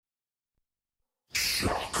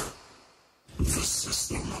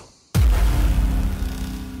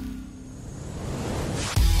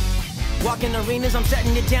Walking arenas, I'm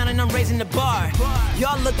shutting it down and I'm raising the bar.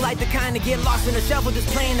 Y'all look like the kind to get lost in the shuffle, just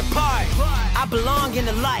playing the part. I belong in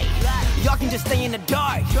the light, y'all can just stay in the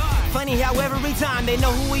dark. Funny how every time they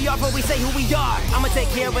know who we are, but we say who we are. I'ma take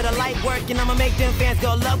care of the light work and I'ma make them fans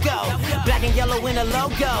go loco. Black and yellow in the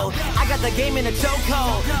logo, I got the game in the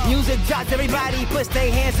chokehold. Music drops, everybody puts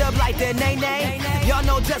their hands up like the nay-nay. Y'all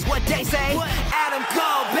know just what they say, Adam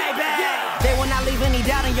Cole, baby. They will not leave any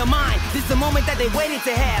doubt in your mind. This the moment that they waited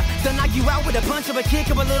to have. They'll knock you out with a punch or a kick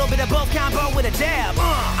or a little bit of both, combo with a jab.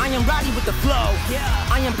 I am Roddy with the flow.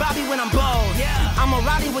 I am Bobby when I'm bold. I'm a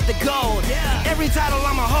Roddy with the gold. Every title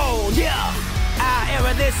I'ma hold. Our era,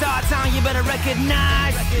 this our time, you better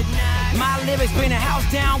recognize. My lyrics bring the house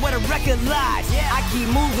down where the record lies. I keep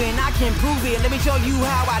moving, I can prove it. Let me show you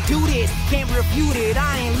how I do this. Can't refute it,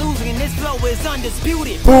 I ain't losing. This flow is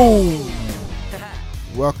undisputed. Boom!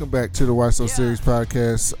 Welcome back to the Why So Serious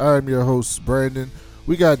podcast. I'm your host, Brandon.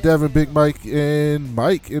 We got Devin, Big Mike, and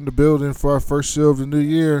Mike in the building for our first show of the new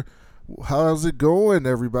year. How's it going,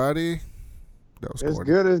 everybody? It's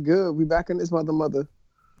good, it's good. We back in this mother.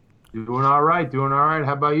 Doing all right.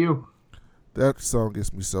 How about you? That song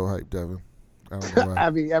gets me so hyped, Devin. I don't know why. I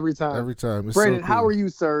mean, every time. It's Brandon, so cool. how are you,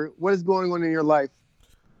 sir? What is going on in your life?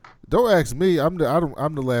 Don't ask me. I'm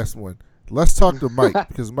the last one. Let's talk to Mike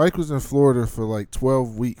because Mike was in Florida for like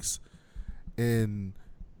 12 weeks in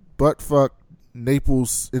buttfuck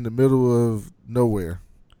Naples in the middle of nowhere.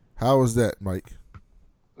 How was that, Mike?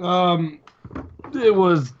 It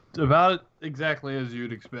was about exactly as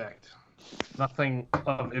you'd expect. Nothing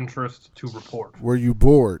of interest to report. Were you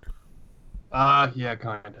bored? Yeah,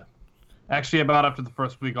 kinda. Actually, about after the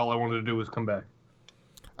first week, all I wanted to do was come back.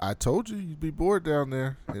 I told you you'd be bored down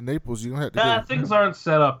there in Naples. You don't have to go. Things aren't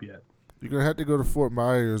set up yet. You're going to have to go to Fort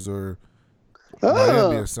Myers or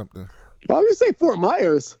Miami or something. Why would you say Fort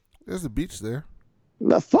Myers? There's a beach there.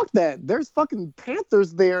 No, fuck that. There's fucking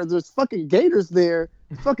panthers there. There's fucking gators there.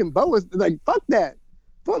 Fucking boas. Like, fuck that.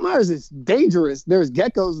 Fort Myers is dangerous. There's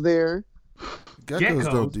geckos there. Geckos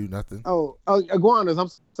don't do nothing. Oh, iguanas. I'm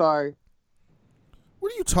sorry.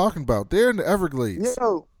 What are you talking about? They're in the Everglades.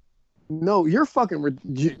 Yo, no, you're fucking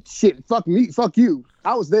shit. Fuck me. Fuck you.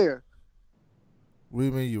 I was there. What do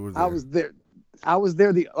you mean you were there? I was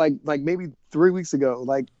there like maybe 3 weeks ago.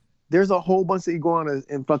 Like, there's a whole bunch of iguanas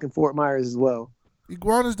in fucking Fort Myers as well.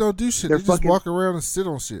 Iguanas don't do shit. They just walk around and sit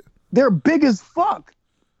on shit. They're big as fuck.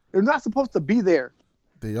 They're not supposed to be there.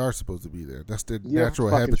 They are supposed to be there. That's their natural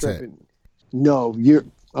habitat. Tripping. No, you're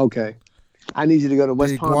okay. I need you to go to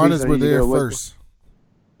West Palm Beach. The iguanas were there first.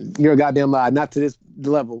 You're a goddamn lie. Not to this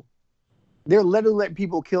level. They're letting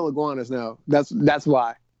people kill iguanas now. That's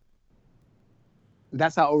why.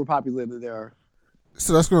 That's how overpopulated they are.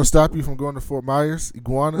 So that's going to stop you from going to Fort Myers?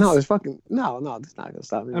 Iguanas? No, it's fucking no. That's not going to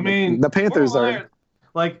stop me. I mean, the Panthers are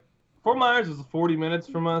like Fort Myers is 40 minutes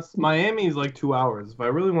from us. Miami is like 2 hours. If I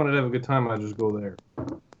really wanted to have a good time, I'd just go there.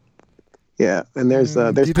 Yeah, and there's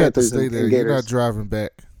You'd Panthers have to stay there. and You're Gators. not driving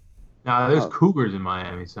back. Nah, there's cougars in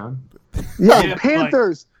Miami, son. Yeah,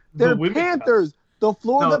 Panthers. They're They're Panthers. The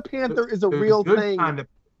Florida Panther is a real thing.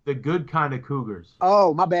 The good kind of cougars.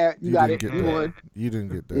 Oh, my bad. You got it. Get You that. won. You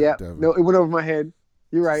didn't get that. Yeah. Devin. No, it went over my head.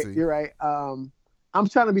 You're right. See. You're right. I'm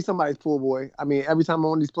trying to be somebody's pool boy. I mean, every time I'm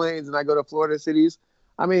on these planes and I go to Florida cities,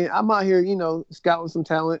 I mean, I'm out here, scouting some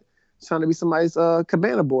talent, trying to be somebody's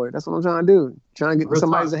cabana boy. That's what I'm trying to do. Trying to get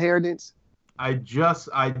somebody's inheritance. I just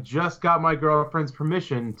got my girlfriend's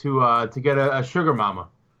permission to get a sugar mama.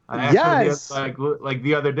 I asked her like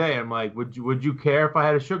the other day. I'm like, would you care if I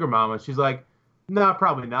had a sugar mama? She's like, no,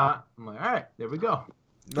 probably not. I'm like, all right, there we go.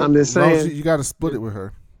 No, I'm just saying. You got to split it with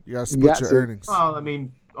her. You got to split your earnings. Well, I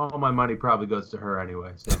mean, all my money probably goes to her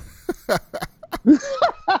anyway. So.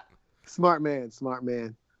 Smart man.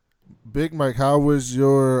 Big Mike, how was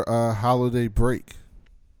your holiday break?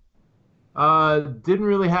 Didn't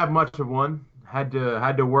really have much of one. Had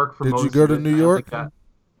to work for most of it. Did you go to New York?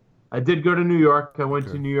 I did go to New York. I went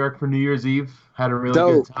to New York for New Year's Eve. Had a really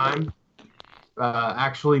good time.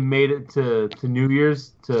 Actually made it to New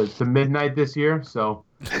Year's to midnight this year. So,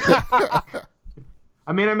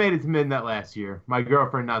 I mean, I made it to midnight last year. My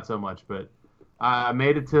girlfriend not so much, but I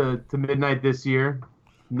made it to midnight this year.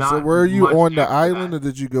 So were you on the island or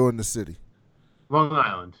did you go in the city? Long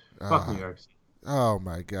Island. Fuck New York City. Oh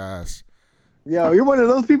my gosh. Yo, you're one of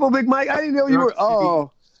those people, Big Mike. I didn't know you were.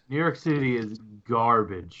 New York City is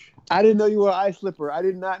garbage. I didn't know you were an ice slipper. I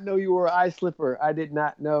did not know you were an ice slipper. I did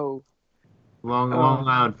not know. Long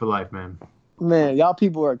Island for life, man. Man, y'all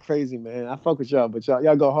people are crazy, man. I fuck with y'all, but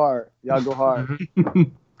y'all go hard. Y'all go hard.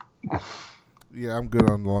 Yeah, I'm good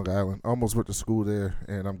on Long Island. Almost went to school there,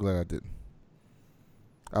 and I'm glad I didn't.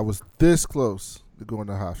 I was this close to going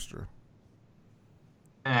to Hofstra.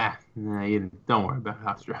 Nah, you don't worry about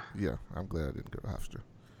Hofstra. Yeah, I'm glad I didn't go to Hofstra.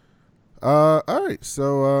 All right,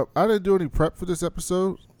 so I didn't do any prep for this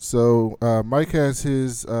episode. So Mike has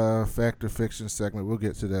his Fact or Fiction segment. We'll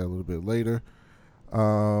get to that a little bit later.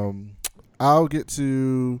 I'll get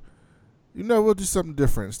to, we'll do something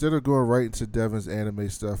different. Instead of going right into Devin's anime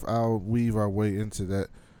stuff, I'll weave our way into that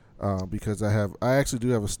because I actually do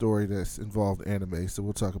have a story that's involved anime. So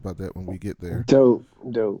we'll talk about that when we get there. Dope.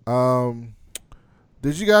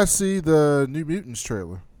 Did you guys see the New Mutants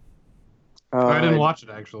trailer? I didn't watch it,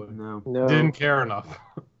 actually. No. Didn't care enough.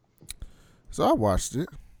 So I watched it,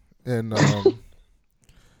 and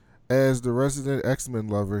as the resident X-Men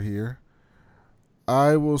lover here,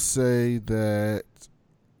 I will say that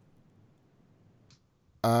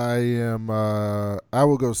I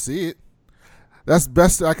will go see it. That's the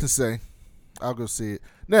best I can say. I'll go see it.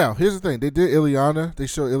 Now, here's the thing. They did Illyana. They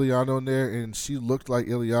showed Illyana on there, and she looked like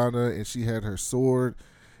Illyana, and she had her sword,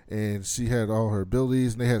 and she had all her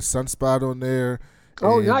abilities, and they had Sunspot on there.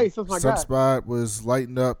 Oh, nice. Oh, my God. Sunspot was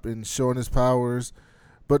lighting up and showing his powers.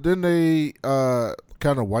 But then they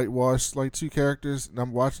kind of whitewashed, like, two characters, and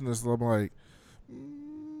I'm watching this, and I'm like,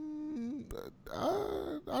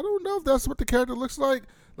 I don't know if that's what the character looks like.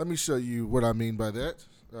 Let me show you what I mean by that.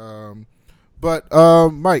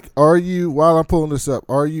 But Mike, while I'm pulling this up,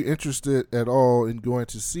 are you interested at all in going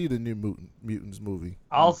to see the new Mutants movie?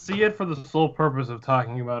 I'll see it for the sole purpose of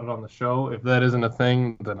talking about it on the show. If that isn't a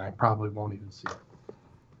thing, then I probably won't even see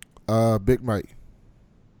it. Big Mike.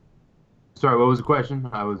 Sorry, what was the question?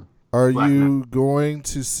 Are you going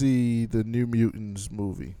to see the New Mutants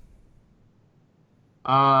movie?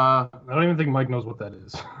 I don't even think Mike knows what that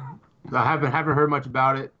is. I haven't heard much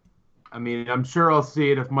about it. I mean, I'm sure I'll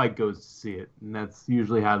see it if Mike goes to see it, and that's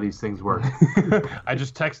usually how these things work. I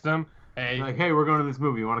just text him, hey, we're going to this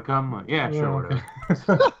movie. You want to come? I'm like, yeah, sure, whatever.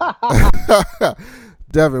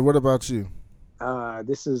 Devin, what about you?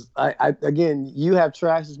 This is again. You have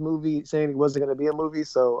trashed this movie, saying it wasn't going to be a movie,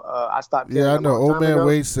 so I stopped. Yeah, I know. Old Man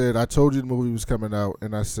Wade said, "I told you the movie was coming out,"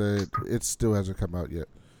 and I said it still hasn't come out yet.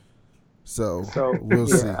 So we'll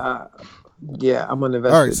see. Yeah, I'm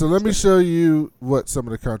uninvested. All right, so let me show you what some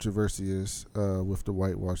of the controversy is with the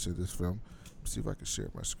whitewash of this film. Let's see if I can share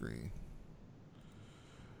my screen.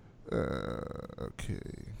 Okay.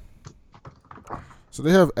 So they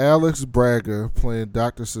have Alex Braga playing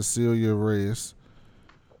Dr. Cecilia Reyes.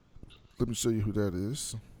 Let me show you who that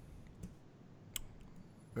is.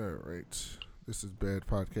 All right. This is bad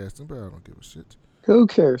podcasting, but I don't give a shit. Who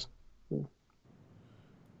cares?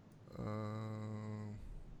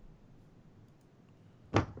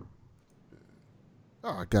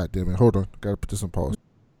 Oh, God damn it. Hold on. Got to put this on pause.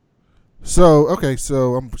 So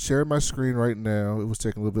I'm sharing my screen right now. It was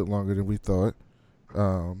taking a little bit longer than we thought.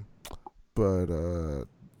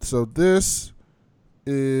 So this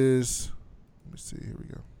is, let me see. Here we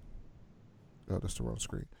go. Oh, that's the wrong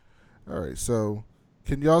screen. All right. So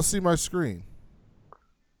can y'all see my screen?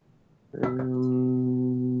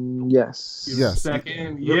 Yes. Yes.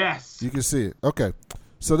 Second. Yes. You can see it. Okay.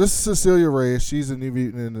 So this is Cecilia Reyes. She's a New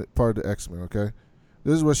Mutant and part of the X-Men, okay?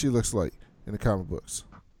 This is what she looks like in the comic books.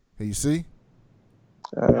 Can you see?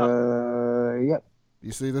 Yep.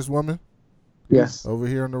 You see this woman? Yes. Over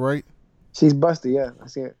here on the right? She's busted, yeah. I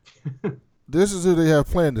see it. This is who they have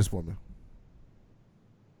playing this woman.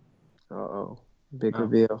 Uh-oh. Big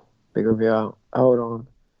reveal. Big reveal. Hold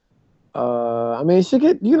on. I mean, she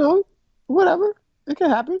could, whatever. It could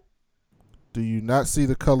happen. Do you not see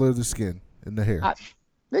the color of the skin and the hair?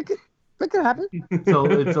 It could happen. So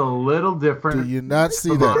it's a little different. Do you not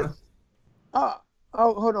see that?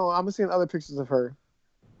 Hold on. I'm seeing other pictures of her.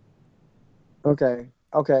 Okay.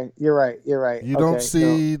 You're right. You don't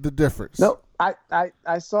see the difference. No,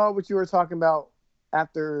 I saw what you were talking about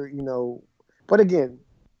after, but again,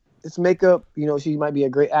 it's makeup. She might be a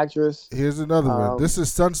great actress. Here's another one. This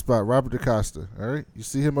is Sunspot, Robert DaCosta. All right. You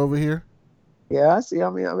see him over here? Yeah, I see. I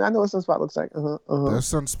mean, I know what Sunspot looks like. That's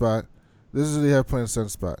Sunspot. This is who they have playing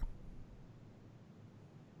Sunspot.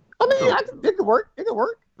 I mean, it could work. It's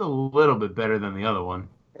a little bit better than the other one.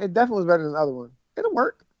 It definitely was better than the other one. It'll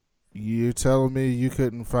work. You telling me you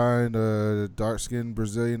couldn't find a dark-skinned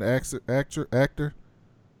Brazilian actor?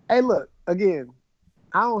 Hey, look, again,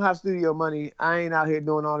 I don't have studio money. I ain't out here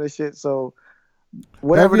doing all this shit, so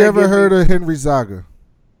whatever. Have you ever heard of Henry Zaga?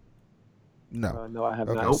 No. No, I have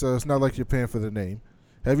not. not. So it's not like you're paying for the name.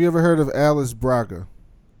 Have you ever heard of Alice Braga?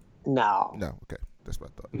 No. No, okay. That's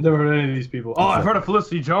what I thought. Never heard of any of these people. Oh, I've heard of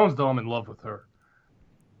Felicity Jones, though. I'm in love with her.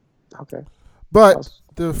 Okay. But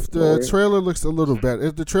The trailer looks a little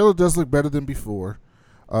better. The trailer does look better than before.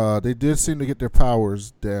 They did seem to get their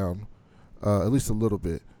powers down, at least a little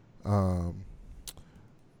bit.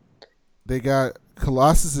 They got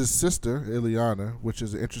Colossus's sister, Illyana, which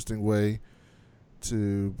is an interesting way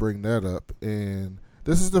to bring that up. And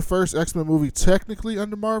this is the first X-Men movie technically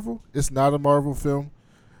under Marvel. It's not a Marvel film,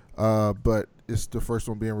 but it's the first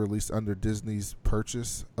one being released under Disney's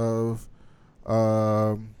purchase of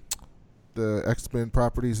the X-Men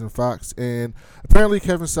properties and Fox. And apparently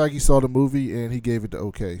Kevin Feige saw the movie and he gave it the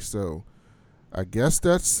okay. So I guess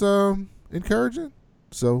that's encouraging.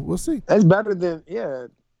 So we'll see. That's better than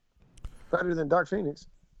Dark Phoenix.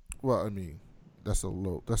 Well, I mean, that's the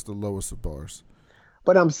lowest of bars.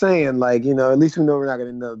 But I'm saying, like, you know, at least we know we're not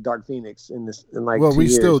getting another Dark Phoenix in like. Well, 2 we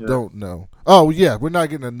years, still don't know. Oh yeah, we're not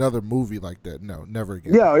getting another movie like that. No, never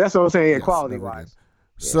again. Yeah, that's what I'm saying. Yes, quality wise.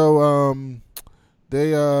 Yeah. So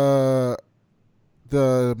the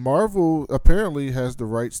Marvel apparently has the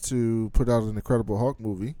rights to put out an Incredible Hulk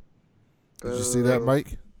movie. Did you see that,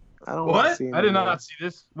 Mike? I don't. What? I did not see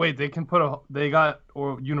this. Wait, they got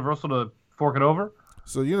Universal to fork it over?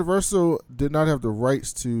 So Universal did not have the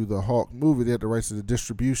rights to the Hulk movie. They had the rights to the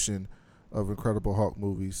distribution of Incredible Hulk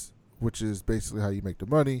movies, which is basically how you make the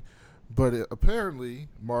money. But apparently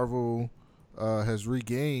Marvel has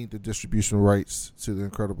regained the distribution rights to the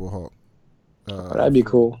Incredible Hulk. That'd be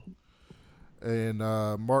cool. And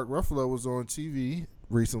Mark Ruffalo was on TV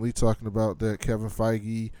recently talking about that Kevin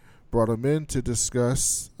Feige brought him in to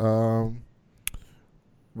discuss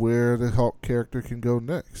where the Hulk character can go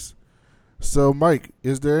next. So, Mike,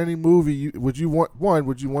 is there any movie would you want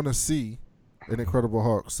to see an Incredible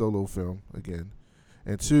Hulk solo film again?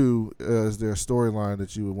 And two, is there a storyline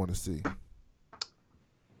that you would want to see?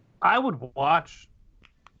 I would watch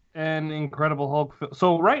an Incredible Hulk film.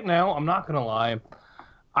 So right now, I'm not gonna lie,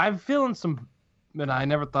 I'm feeling some, and I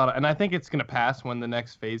never thought, and I think it's gonna pass when the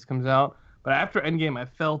next phase comes out. But after Endgame, I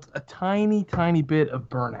felt a tiny bit of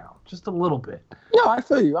burnout, just a little bit. No, I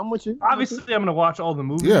feel you. I'm with you. Obviously, I'm gonna watch all the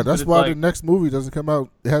movies. Yeah, that's why the next movie doesn't come out.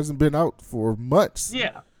 It hasn't been out for months.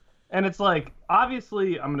 Yeah, and it's like,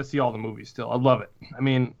 obviously, I'm gonna see all the movies still. I love it. I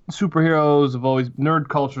mean, superheroes have always, nerd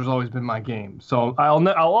culture's always been my game. So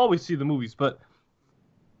I'll always see the movies. But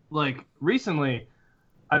like recently,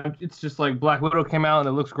 it's just like Black Widow came out and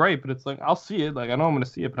it looks great, but it's like, I'll see it. Like, I know I'm going to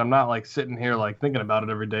see it, but I'm not like sitting here like thinking about it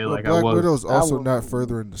every day. Well, like Black I was. Widow's also not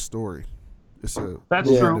furthering the story. It's that's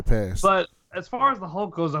movie true. in the past. But as far as the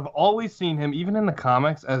Hulk goes, I've always seen him, even in the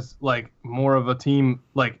comics, as like more of a team.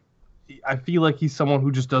 Like, I feel like he's someone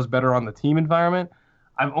who just does better on the team environment.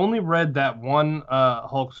 I've only read that one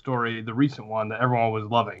Hulk story, the recent one that everyone was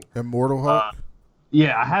loving. Immortal Hulk?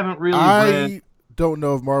 Yeah, I haven't really read. Don't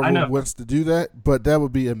know if Marvel wants to do that, but that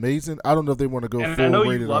would be amazing. I don't know if they want to go full rated R. I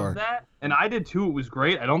know you love that, and I did too. It was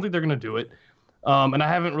great. I don't think they're going to do it. And I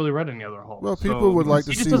haven't really read any other Hulk. Well, people would like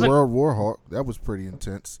to see World War Hulk. That was pretty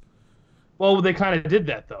intense. Well, they kind of did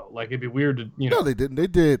that, though. Like, it'd be weird to, No, they didn't. They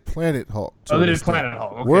did Planet Hulk. Oh, they did Planet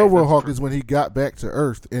Hulk. Okay, World War Hulk is when he got back to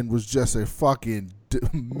Earth and was just a fucking,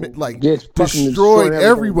 destroyed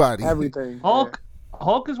everybody. Everything.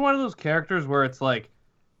 Hulk is one of those characters where it's like,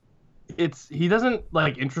 he doesn't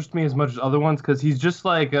like interest me as much as other ones because he's just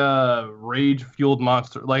like a rage-fueled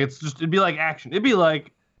monster. Like, it'd be like action. It'd be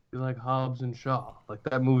like Hobbs and Shaw. Like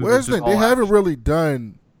that movie. Well, they haven't really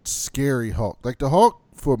done scary Hulk. Like the Hulk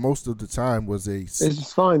for most of the time was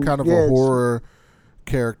it's fun. Kind of a horror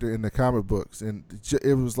character in the comic books, and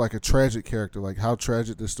it was like a tragic character. Like how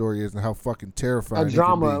tragic the story is and how fucking terrifying. A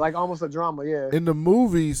drama, like almost a drama. Yeah. In the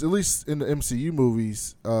movies, at least in the MCU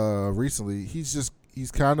movies, recently, he's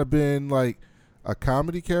kind of been like a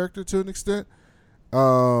comedy character to an extent.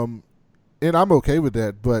 And I'm okay with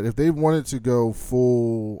that. But if they wanted to go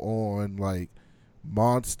full on like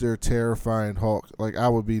monster terrifying Hulk, like I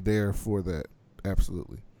would be there for that.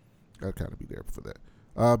 Absolutely. I'd kind of be there for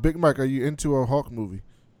that. Big Mike, are you into a Hulk movie?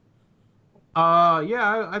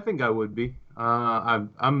 Yeah, I think I would be. I'm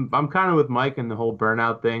kind of with Mike and the whole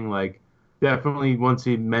burnout thing. Like, definitely once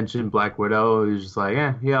he mentioned Black Widow, he was just like,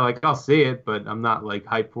 yeah, like I'll see it, but I'm not like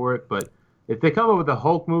hyped for it. But if they come up with a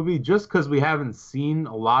Hulk movie, just because we haven't seen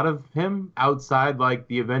a lot of him outside like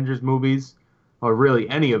the Avengers movies, or really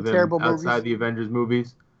any of them outside the Avengers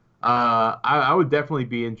movies, I would definitely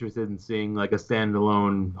be interested in seeing like a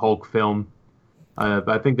standalone Hulk film.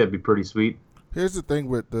 I think that'd be pretty sweet. Here's the thing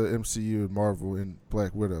with the MCU and Marvel and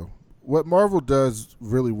Black Widow. What Marvel does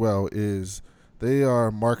really well is they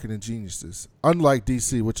are marketing geniuses, unlike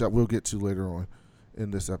DC, which I will get to later on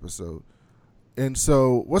in this episode. And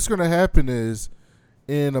so what's going to happen is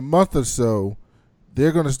in a month or so,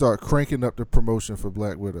 they're going to start cranking up the promotion for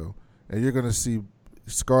Black Widow. And you're going to see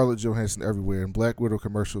Scarlett Johansson everywhere, and Black Widow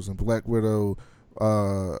commercials, and Black Widow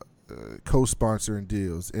co-sponsoring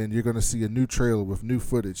deals, and you're going to see a new trailer with new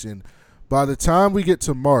footage. And by the time we get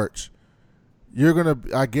to March,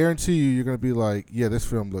 I guarantee you're gonna be like, yeah, this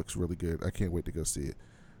film looks really good. I can't wait to go see it.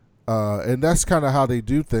 And that's kind of how they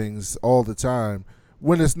do things all the time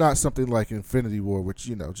when it's not something like Infinity War, which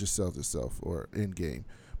just sells itself, or Endgame.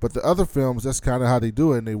 But the other films, that's kind of how they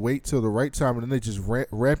do it, and they wait till the right time, and then they just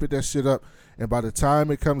ramp that shit up. And by the time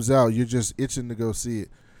it comes out, you're just itching to go see it.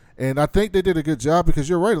 And I think they did a good job, because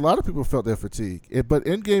you're right, a lot of people felt that fatigue. But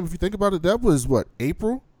Endgame, if you think about it, that was what,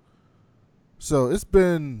 April? So it's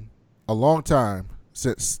been a long time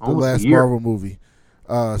since the last Marvel movie,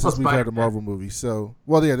 since we've had a Marvel movie. So,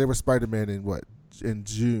 they were Spider-Man in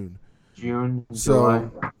June. July.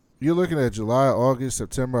 You're looking at July, August,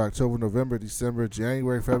 September, October, November, December,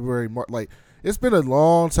 January, February, March. Like, it's been a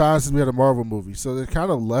long time since we had a Marvel movie. So it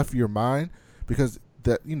kind of left your mind, because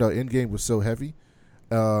that Endgame was so heavy.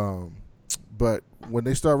 But when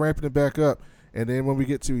they start ramping it back up, and then when we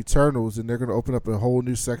get to Eternals, and they're going to open up a whole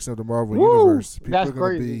new section of the Marvel universe, people are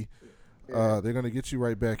going to be, they're going to get you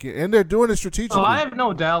right back in, and they're doing it strategically. Oh, I have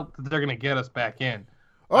no doubt that they're going to get us back in.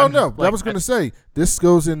 Oh, no, I was going to say, this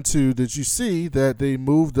goes into, did you see that they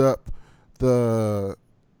moved up the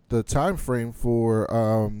time frame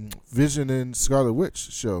for Vision and Scarlet Witch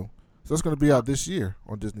show? So it's going to be out this year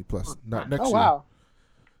on Disney Plus, not next year. Wow.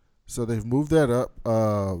 So they've moved that up,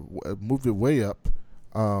 moved it way up.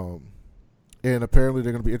 And apparently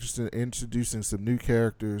they're going to be interested in introducing some new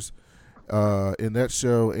characters in that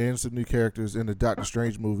show, and some new characters in the Doctor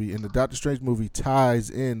Strange movie. And the Doctor Strange movie ties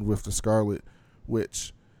in with the Scarlet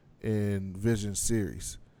Witch and Vision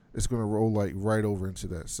series. It's going to roll right over into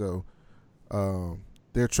that. So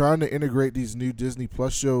they're trying to integrate these new Disney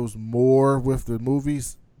Plus shows more with the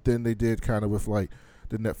movies than they did kind of with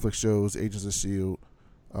the Netflix shows, Agents of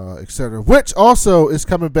S.H.I.E.L.D., etc., which also is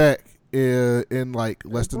coming back in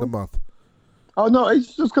less than a month. Oh, no,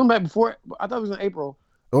 it's just coming back before. I thought it was in April.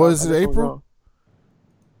 Oh, is it April?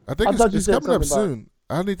 I think it's coming up soon.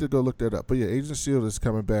 I need to go look that up. But yeah, Agents of S.H.I.E.L.D. is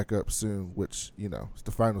coming back up soon, which, it's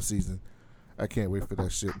the final season. I can't wait for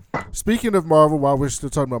that shit. Speaking of Marvel, while we're still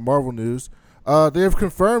talking about Marvel news, they have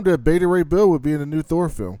confirmed that Beta Ray Bill would be in the new Thor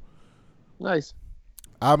film. Nice.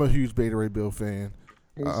 I'm a huge Beta Ray Bill fan.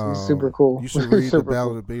 He's super cool. You should read The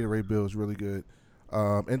Ballad of Beta Ray Bill. It's really good.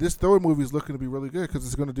 And this Thor movie is looking to be really good, because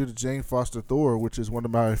it's going to do the Jane Foster Thor, which is one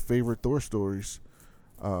of my favorite Thor stories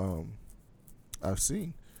I've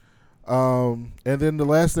seen. And then the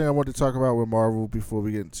last thing I want to talk about with Marvel before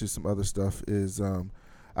we get into some other stuff is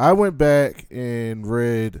I went back and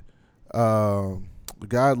read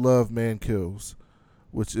God Love, Man Kills,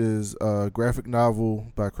 which is a graphic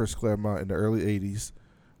novel by Chris Claremont in the early 80s.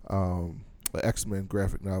 An X-Men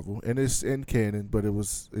graphic novel, and it's in canon, but it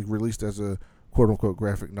released as a quote-unquote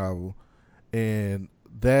graphic novel, and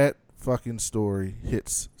that fucking story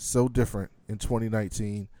hits so different in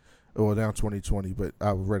 2019, or now 2020, but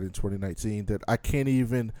I read it in 2019, that I can't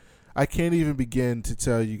even begin to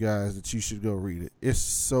tell you guys that you should go read it. It's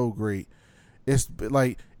so great. It's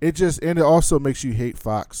and it also makes you hate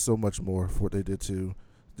Fox so much more for what they did to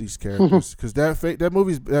these characters, because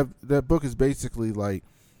that book is basically like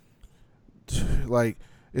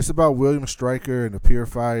it's about William Stryker and the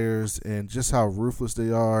Purifiers, and just how ruthless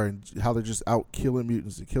they are, and how they're just out killing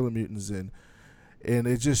mutants, and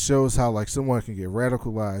it just shows how someone can get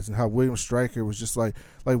radicalized, and how William Stryker was just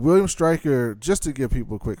William Stryker. Just to give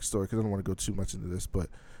people a quick story, because I don't want to go too much into this, but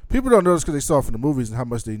people don't know this because they saw it from the movies and how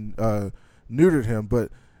much they neutered him.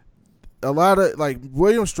 But a lot of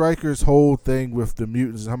William Stryker's whole thing with the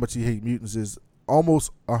mutants and how much he hates mutants is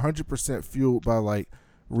almost 100% fueled by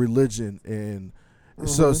religion. And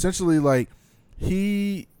so essentially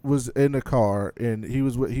he was in a car, and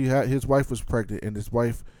his wife was pregnant, and his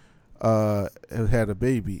wife had a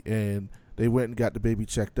baby, and they went and got the baby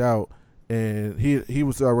checked out, and he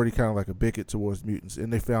was already kind of like a bigot towards mutants,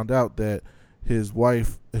 and they found out that his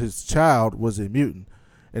child was a mutant.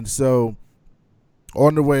 And so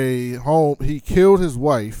on the way home, he killed his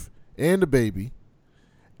wife and the baby,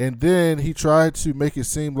 and then he tried to make it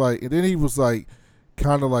seem and then he was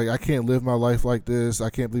kind of I can't live my life like this. I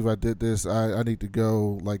can't believe I did this. I need to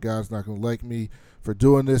go. God's not going to like me for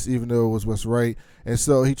doing this, even though it was what's right. And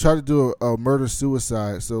so he tried to do a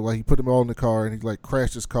murder-suicide. So he put them all in the car, and he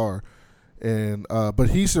crashed his car. And but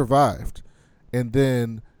he survived. And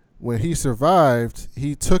then when he survived,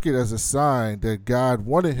 he took it as a sign that God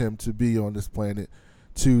wanted him to be on this planet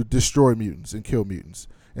to destroy mutants and kill mutants.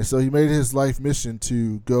 And so he made it his life mission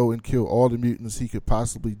to go and kill all the mutants he could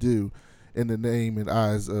possibly do in the name and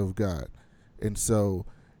eyes of God. And so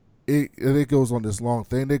it goes on this long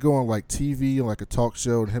thing. They go on like TV and like a talk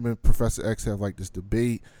show, and him and Professor X have like this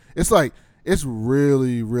debate. It's like it's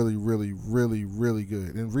really, really, really, really, really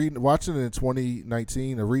good. And watching it in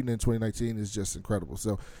 2019 or reading it in 2019 is just incredible.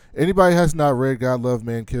 So anybody has not read God Love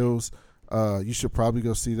Man Kills, you should probably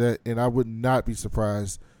go see that. And I would not be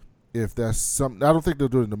surprised if that's something. I don't think they'll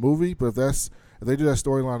do it in the movie, but if they do that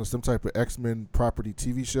storyline in some type of X-Men property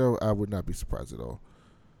TV show, I would not be surprised at all.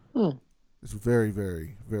 It's very,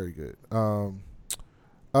 very, very good. All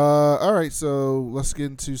right, so let's get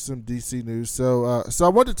into some DC news. So I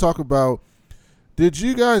wanted to talk about, did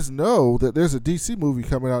you guys know that there's a DC movie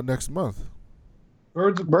coming out next month?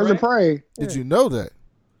 Birds of Prey. Did you know that?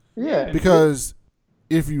 Yeah. Because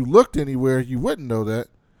if you looked anywhere, you wouldn't know that.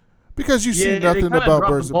 Because you see nothing about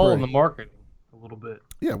Birds of Prey. In the marketing a little bit.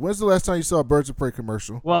 Yeah, when's the last time you saw a Birds of Prey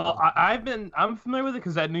commercial? Well, I'm familiar with it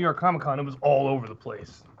because at New York Comic Con it was all over the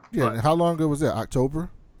place. Yeah, and how long ago was that?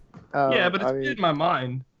 October? Yeah, but it's in my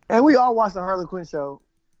mind. And we all watched the Harley Quinn show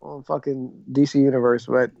on fucking DC Universe,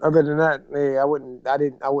 but other than that, I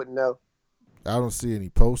wouldn't know. I don't see any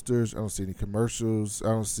posters. I don't see any commercials. I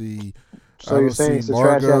don't see. So you're saying it's a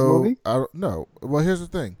trash ass movie? I don't know. Well, here's the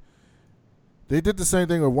thing. They did the same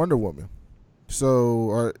thing with Wonder Woman,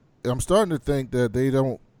 so I'm starting to think that they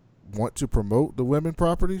don't want to promote the women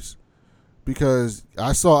properties, because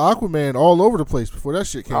I saw Aquaman all over the place before that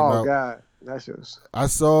shit came out. Oh God, that's just. I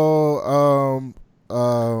saw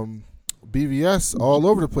BVS all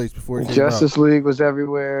over the place before it came Justice out. League was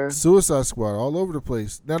everywhere. Suicide Squad all over the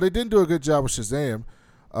place. Now they didn't do a good job with Shazam,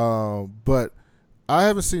 but I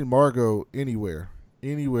haven't seen Margot anywhere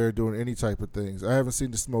doing any type of things. I haven't seen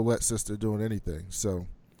the Smollett sister doing anything. So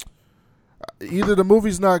either the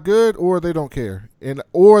movie's not good or they don't care,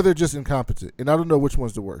 or they're just incompetent. And I don't know which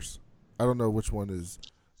one's the worst. I don't know which one is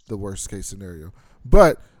the worst case scenario.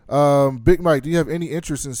 But Big Mike, do you have any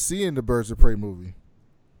interest in seeing the Birds of Prey movie?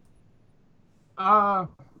 I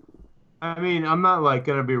mean, I'm not like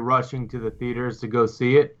gonna be rushing to the theaters to go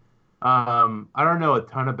see it. I don't know a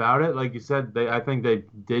ton about it. Like you said, I think they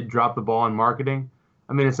did drop the ball on marketing.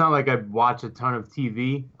 I mean, it's not like I watch a ton of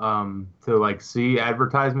TV to like see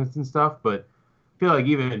advertisements and stuff, but I feel like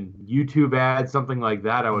even YouTube ads, something like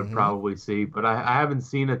that, I would probably see. But I haven't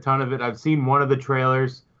seen a ton of it. I've seen one of the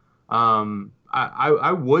trailers.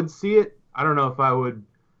 I would see it. I don't know if I would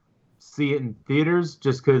see it in theaters,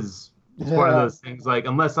 just because it's one of those things. Like,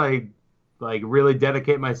 unless I like really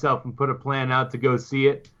dedicate myself and put a plan out to go see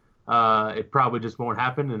it, it probably just won't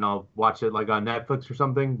happen, and I'll watch it like on Netflix or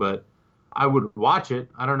something. But I would watch it.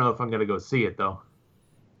 I don't know if I'm gonna go see it though.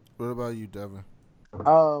 What about you, Devin?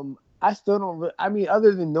 I still don't. I mean,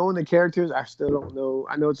 other than knowing the characters, I still don't know.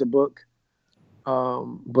 I know it's a book,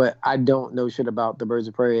 but I don't know shit about the Birds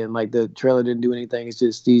of Prey, and like the trailer didn't do anything. It's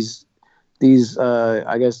just these.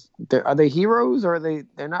 I guess are they heroes or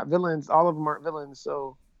they're not villains? All of them aren't villains.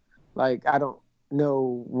 So, like, I don't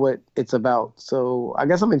know what it's about. So I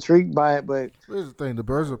guess I'm intrigued by it. But here's the thing: the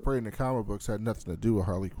Birds of Prey in the comic books had nothing to do with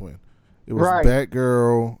Harley Quinn. It was right.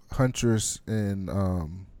 Batgirl, Huntress, and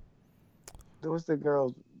what's the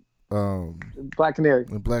girl? Black Canary.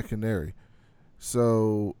 And Black Canary.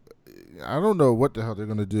 So I don't know what the hell they're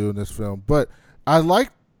gonna do in this film, but I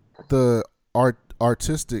like the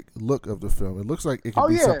artistic look of the film. It looks like it could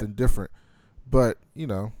be something different, but you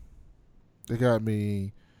know, they got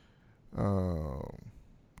me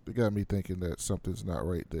thinking that something's not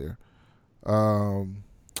right there.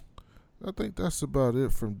 I think that's about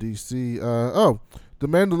it from DC. The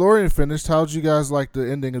Mandalorian finished. How'd you guys like the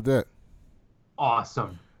ending of that?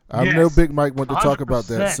 Awesome. I know Big Mike wanted to talk about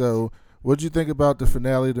that. So what'd you think about the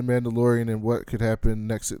finale of The Mandalorian and what could happen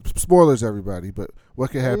next? Spoilers, everybody, but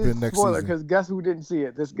what could happen next season? Spoiler, because guess who didn't see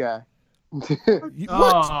it? This guy.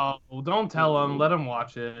 Oh, don't tell him. Let him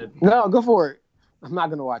watch it. No, go for it. I'm not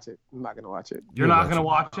going to watch it. You're not going to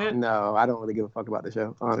watch it? No, I don't really give a fuck about the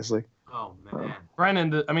show, honestly. Oh, man. Brennan,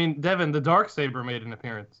 Devin, the Darksaber made an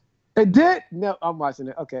appearance. It did? No, I'm watching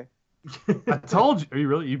it. Okay. I told you. Are you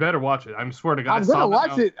really? You better watch it. I swear to God. I'm gonna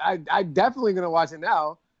watch it. I'm definitely gonna watch it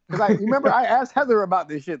now. Because remember I asked Heather about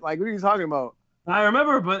this shit. Like, what are you talking about? I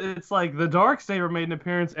remember, but it's like the Darksaber made an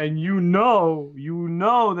appearance, and you know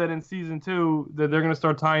that in season 2 that they're gonna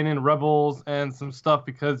start tying in Rebels and some stuff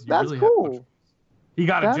because you really have much. He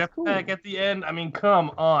got a jetpack at the end. I mean, come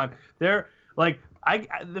on. They're like,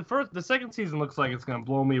 the second season looks like it's gonna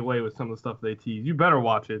blow me away with some of the stuff they tease. You better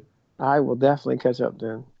watch it. I will definitely catch up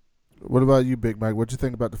then. What about you, Big Mike? What'd you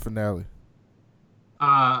think about the finale?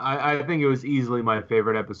 I think it was easily my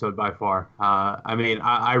favorite episode by far. I mean,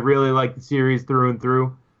 I really liked the series through and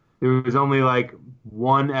through. There was only like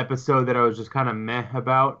one episode that I was just kind of meh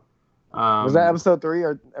about. Was that episode 3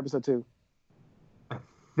 or episode 2? I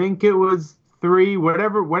think it was 3.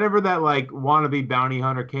 Whenever that like wannabe bounty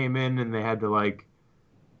hunter came in and they had to like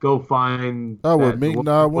go find. Oh, with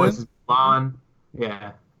Ming-Na Wen?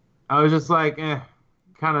 Yeah, I was just like,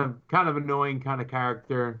 kind of annoying kind of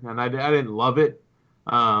character, and I didn't love it.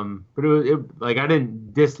 But it I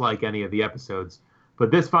didn't dislike any of the episodes.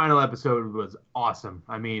 But this final episode was awesome.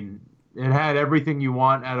 I mean, it had everything you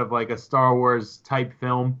want out of like a Star Wars type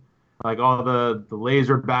film. Like all the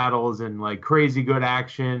laser battles and like crazy good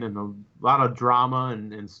action and a lot of drama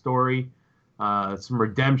and story. Some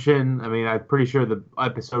redemption. I mean, I'm pretty sure the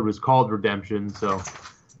episode was called Redemption. So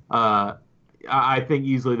I think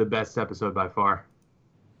easily the best episode by far.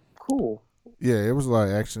 Cool. Yeah, it was a lot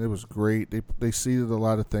of action. It was great. They seeded a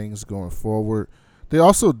lot of things going forward. They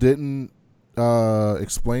also didn't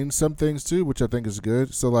explain some things too, which I think is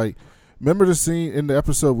good. So like, remember the scene in the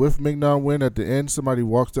episode with Ming-Na Wen at the end? Somebody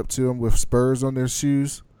walked up to him with spurs on their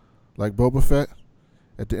shoes, like Boba Fett.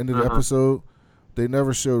 At the end of the episode, they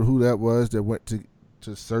never showed who that was that went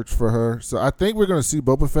to search for her. So I think we're going to see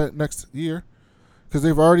Boba Fett next year, because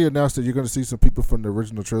they've already announced that you're going to see some people from the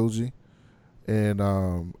original trilogy, and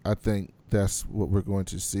I think that's what we're going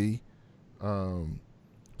to see.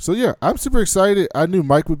 So yeah, I'm super excited. I knew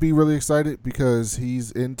Mike would be really excited because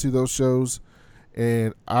he's into those shows.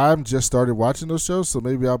 And I'm just started watching those shows, so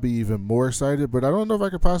maybe I'll be even more excited. But I don't know if I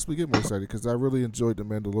could possibly get more excited because I really enjoyed The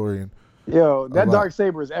Mandalorian. Yo, that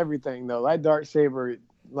Darksaber is everything, though. That Darksaber,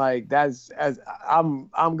 like I'm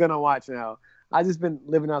gonna watch now. I just been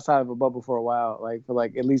living outside of a bubble for a while, like for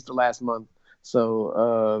like at least the last month.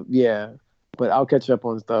 So yeah, but I'll catch up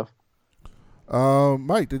on stuff.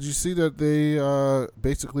 Mike, did you see that they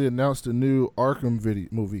basically announced a new Arkham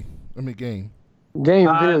game?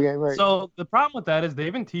 Video game, right? So the problem with that is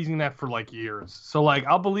they've been teasing that for like years. So like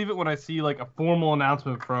I'll believe it when I see like a formal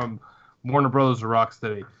announcement from Warner Brothers or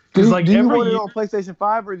Rocksteady. Do you want it on PlayStation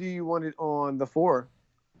 5 or do you want it on the 4?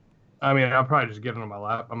 I mean, I'll probably just get it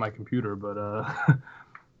on my computer, but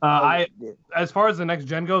as far as the next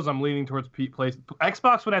gen goes, I'm leaning towards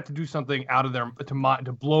Xbox would have to do something out of there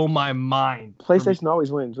to blow my mind. PlayStation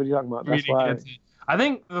always wins. What are you talking about? That's why. I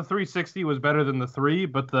think the 360 was better than the 3,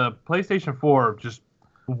 but the PlayStation 4 just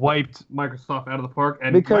wiped Microsoft out of the park.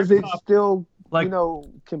 And because Microsoft, it's still,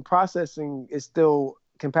 processing is still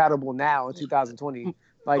compatible now in 2020.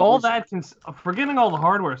 Like forgetting all the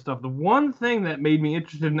hardware stuff, the one thing that made me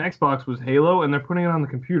interested in Xbox was Halo, and they're putting it on the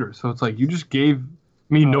computer. So it's like you just gave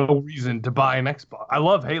me no reason to buy an Xbox. I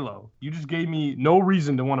love Halo. You just gave me no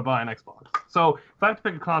reason to want to buy an Xbox. So if I have to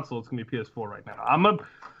pick a console, it's going to be PS4 right now. I'm going to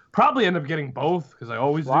probably end up getting both because I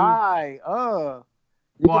always do. Why? Well,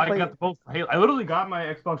 I got both for Halo. I literally got my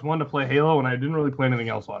Xbox One to play Halo, and I didn't really play anything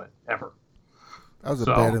else on it, ever. That was a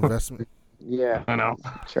bad investment. Yeah. I know.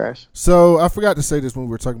 Trash. So I forgot to say this when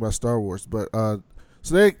we were talking about Star Wars, but so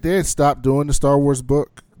they had stopped doing the Star Wars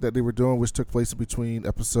book that they were doing, which took place in between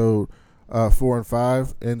episode 4 and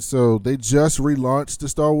 5, and so they just relaunched the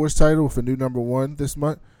Star Wars title with a new number 1 this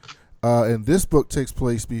month, and this book takes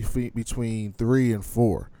place between 3 and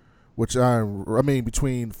 4,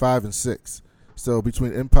 between 5 and 6, so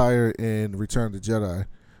between Empire and Return of the Jedi,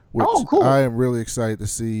 which cool. I am really excited to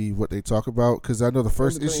see what they talk about, because I know the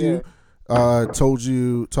first issue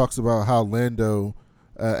talks about how Lando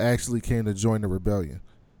actually came to join the rebellion,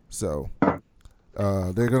 so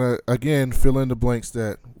they're gonna again fill in the blanks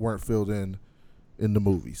that weren't filled in the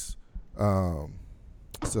movies, so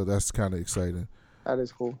that's kind of exciting. That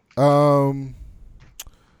is cool.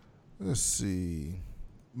 Let's see,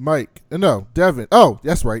 Devin. Oh,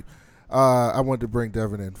 that's right. I wanted to bring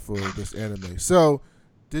Devin in for this anime. So,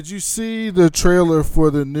 did you see the trailer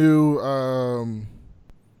for the new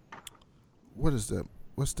what is that?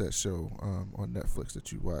 What's that show on Netflix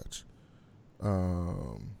that you watch?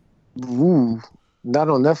 Not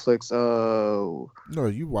on Netflix. No,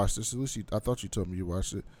 you watched this. At least I thought you told me you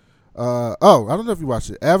watched it. I don't know if you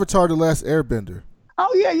watched it. Avatar: The Last Airbender.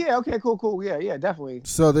 Oh yeah. Okay, cool. Yeah, definitely.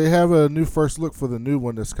 So they have a new first look for the new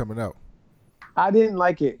one that's coming out. I didn't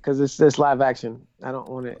like it because it's just live action. I don't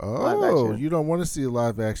want it. Live action. You don't want to see a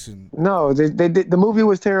live action? No, they did. The movie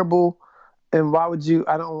was terrible, and why would you?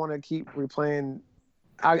 I don't want to keep replaying.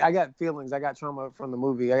 I got feelings. I got trauma from the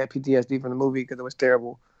movie. I got PTSD from the movie because it was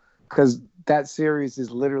terrible. Because that series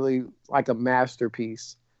is literally like a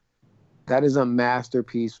masterpiece. That is a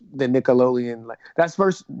masterpiece. The Nickelodeon, that's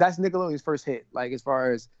Nickelodeon's first hit. Like as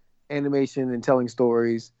far as animation and telling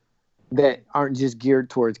stories that aren't just geared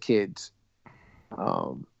towards kids.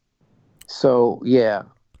 So yeah,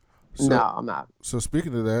 no, I'm not. So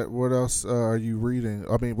speaking of that, what else are you reading?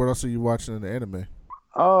 I mean, what else are you watching in the anime?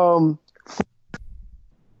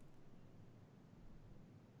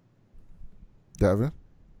 Devin.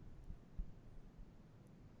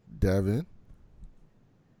 Devin.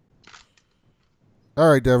 All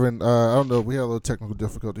right, Devin. I don't know. We had a little technical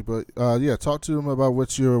difficulty, but yeah, talk to him about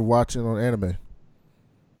what you're watching on anime.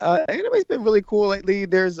 Anime's been really cool lately.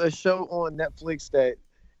 There's a show on Netflix that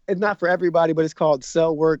it's not for everybody, but it's called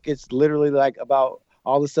Cell Work. It's literally like about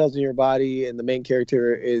all the cells in your body, and the main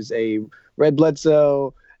character is a red blood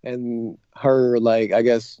cell, and her, like, I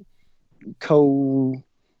guess,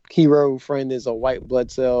 co-hero friend is a white blood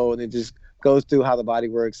cell, and it just goes through how the body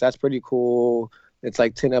works. That's pretty cool. It's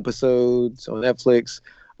like 10 episodes on Netflix.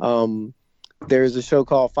 There's a show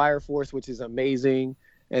called Fire Force, which is amazing,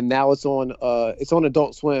 and now it's on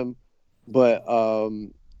Adult Swim, but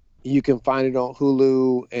you can find it on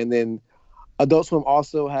Hulu. And then Adult Swim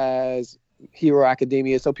also has Hero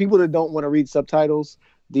Academia. So people that don't want to read subtitles,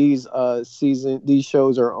 these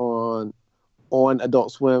shows are on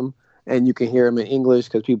Adult Swim, and you can hear them in English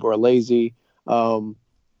because people are lazy.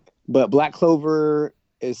 But Black Clover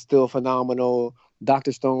is still phenomenal.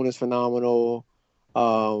 Dr. Stone is phenomenal.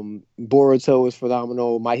 Boruto is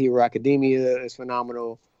phenomenal. My Hero Academia is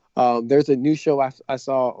phenomenal. There's a new show I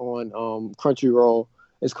saw on Crunchyroll.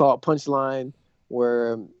 It's called Punchline,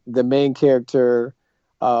 where the main character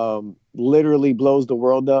literally blows the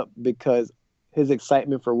world up because his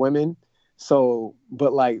excitement for women. So,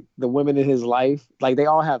 but like the women in his life, like they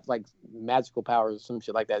all have like magical powers or some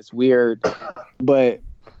shit like that. It's weird, but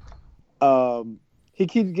he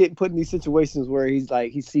keeps getting put in these situations where he's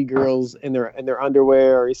like, he sees girls in their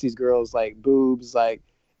underwear, or he sees girls like boobs, like,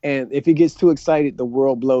 and if he gets too excited, the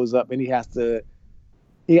world blows up, and he has to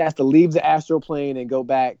leave the astral plane and go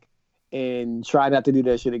back and try not to do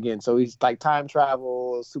that shit again. So he's like time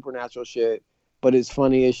travel, supernatural shit, but it's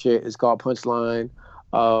funny as shit. It's called Punchline.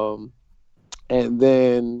 And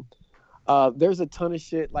then there's a ton of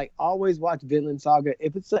shit. Like, always watch Vinland Saga.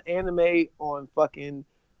 If it's an anime on fucking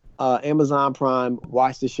Amazon Prime,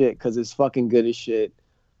 watch the shit because it's fucking good as shit.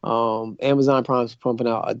 Amazon Prime's pumping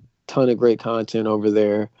out a ton of great content over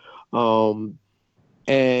there.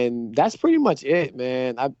 And that's pretty much it,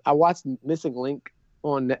 man. I watched Missing Link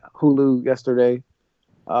on Hulu yesterday.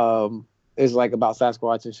 It's like about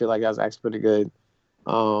Sasquatch and shit like that. It's actually pretty good.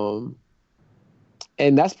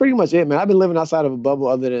 And that's pretty much it, man. I've been living outside of a bubble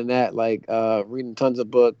other than that, like reading tons of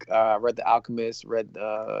books. Read The Alchemist, read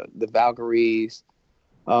The Valkyries.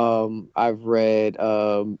 I've read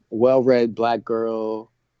well-read Black Girl.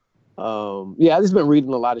 Yeah, I've just been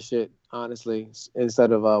reading a lot of shit, honestly,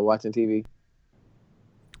 instead of watching TV.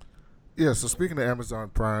 Yeah, so speaking of Amazon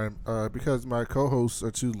Prime, because my co-hosts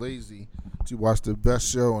are too lazy to watch the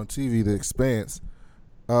best show on TV, The Expanse,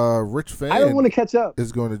 Rich Fan I don't want to catch up.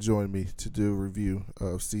 is going to join me to do a review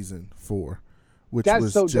of season 4, which That's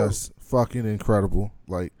was so just fucking incredible.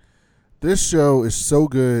 Like, this show is so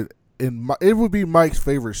good, and it would be Mike's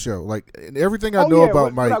favorite show. Like, and everything I know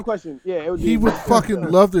about Mike, without question. Yeah, it would he would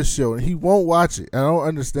fucking love this show, and he won't watch it. I don't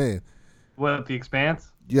understand. What, The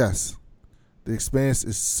Expanse? Yes. The Expanse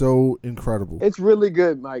is so incredible. It's really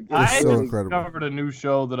good, Mike. It's I so just incredible. discovered a new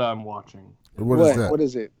show that I'm watching. What is that? What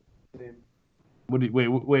is it?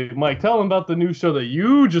 Wait, Mike, tell them about the new show that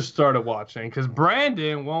you just started watching, because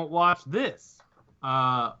Brandon won't watch this.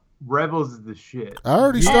 Rebels is the shit. I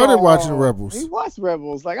already started watching Rebels. He watched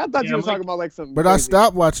Rebels. Like, I thought you were talking about like something. But crazy. I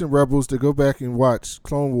stopped watching Rebels to go back and watch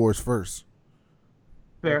Clone Wars first.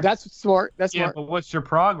 Fair. That's smart. That's Yeah, smart. but what's your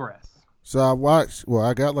progress? So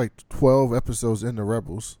I got like 12 episodes into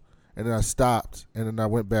Rebels, and then I stopped, and then I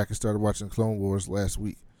went back and started watching Clone Wars last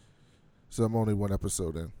week. So I'm only one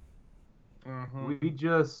episode in. Mm-hmm.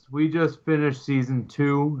 We just finished season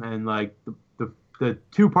 2, and like the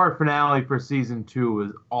 2-part finale for season 2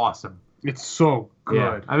 was awesome. It's so good.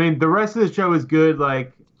 Yeah. I mean, the rest of the show is good,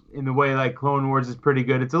 like in the way like Clone Wars is pretty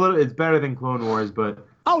good. It's better than Clone Wars, but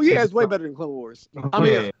Oh yeah, it's way better than Clone Wars. I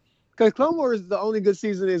mean, because Clone Wars, the only good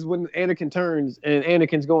season is when Anakin turns and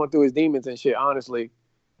Anakin's going through his demons and shit. Honestly,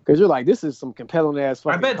 because you're like, this is some compelling ass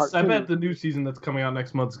fucking. I bet the new season that's coming out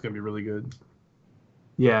next month is gonna be really good.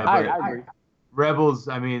 Yeah, I but agree. Rebels,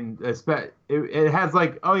 I mean, it has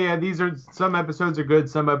like, oh yeah, some episodes are good,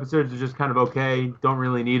 some episodes are just kind of okay, don't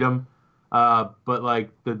really need them. But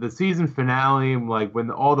like the season finale, like when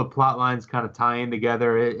all the plot lines kind of tie in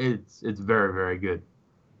together, it's very, very good.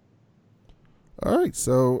 All right,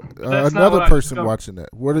 so That's not another what I person discovered. watching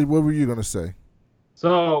that. What were you gonna say?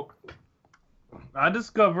 So, I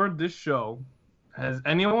discovered this show. Has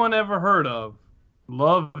anyone ever heard of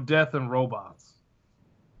Love, Death, and Robots?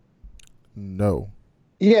 No.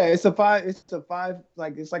 Yeah, it's like a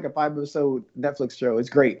 5-episode Netflix show. It's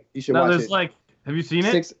great. You should Now, watch there's it. like, have you seen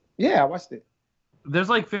it? 6. Yeah, I watched it. There's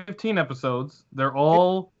like 15 episodes. They're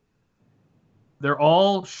all they're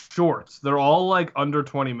all shorts. They're all like under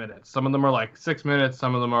 20 minutes. Some of them are like 6 minutes.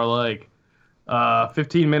 Some of them are like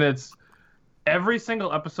 15 minutes. Every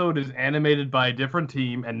single episode is animated by a different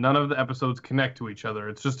team, and none of the episodes connect to each other.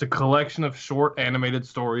 It's just a collection of short animated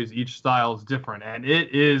stories. Each style is different, and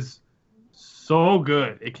it is so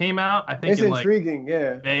good. It came out, I think, it's in intriguing,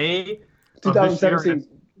 May 2017.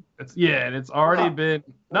 And it's already been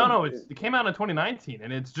it came out in 2019,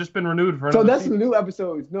 and it's just been renewed for. So that's the new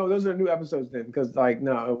episodes. No, those are new episodes then, because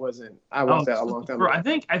no, it wasn't. I watched that a long time ago. I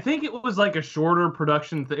think it was like a shorter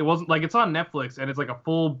production. It wasn't like it's on Netflix, and it's like a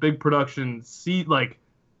full big production.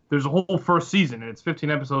 There's a whole first season, and it's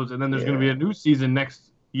 15 episodes, and then there's going to be a new season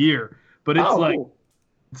next year. But it's cool.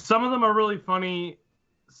 Some of them are really funny.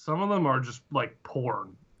 Some of them are just like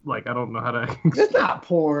porn. Like, I don't know how to. It's not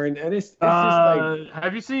porn, and it's just like.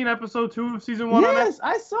 Have you seen episode 2 of season 1? Yes,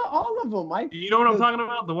 I saw all of them. You know what I'm talking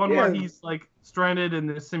about? The one where he's like stranded in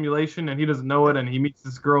this simulation and he doesn't know it, and he meets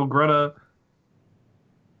this girl Greta.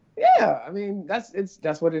 Yeah, I mean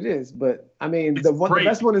that's what it is. But I mean the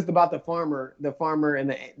best one is about the farmer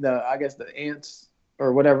and the I guess the ants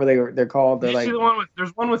or whatever they're called. They're like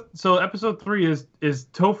there's one with so episode 3 is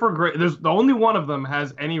Topher Grace. There's the only one of them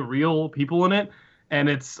has any real people in it. And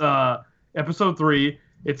it's episode 3.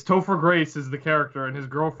 It's Topher Grace is the character, and his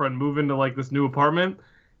girlfriend move into like this new apartment.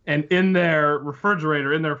 And in their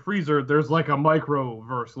refrigerator, in their freezer, there's like a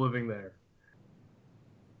microverse living there.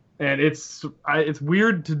 And it's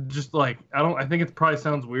weird to just like I think it probably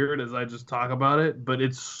sounds weird as I just talk about it, but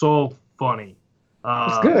it's so funny.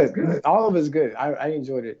 It's good. All of it's good. I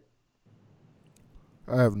enjoyed it.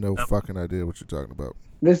 I have no fucking idea what you're talking about.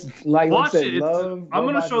 This watch it. I'm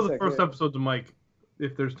gonna show the first episode to Mike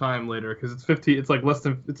if there's time later, because it's 15. It's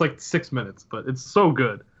like 6 minutes, but it's so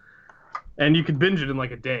good, and you could binge it in like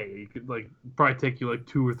a day. You could like probably take you like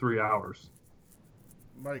 2 or 3 hours.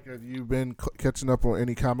 Mike, have you been catching up on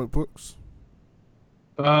any comic books?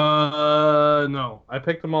 No, I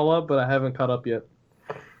picked them all up, but I haven't caught up yet.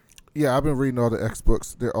 Yeah, I've been reading all the X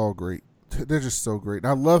books. They're all great. They're just so great. And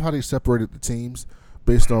I love how they separated the teams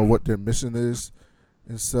based on what their mission is.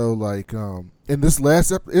 And so, like, in this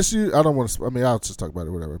last issue, I don't want to. I mean, I'll just talk about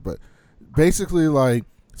it, whatever. But basically, like,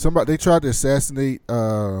 they tried to assassinate.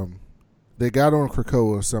 They got on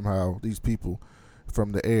Krakoa somehow. These people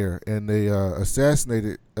from the air, and they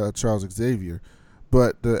assassinated Charles Xavier.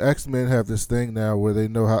 But the X-Men have this thing now where they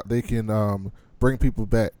know how they can bring people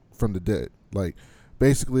back from the dead. Like,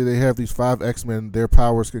 basically, they have these 5 X-Men. Their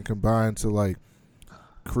powers can combine to like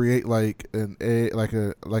create like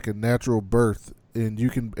a natural birth. And you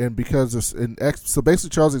can, and because of so basically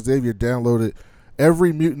Charles Xavier downloaded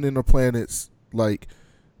every mutant in the planet's like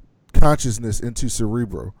consciousness into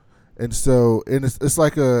Cerebro, and so it's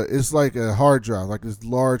like a hard drive, like this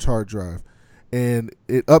large hard drive, and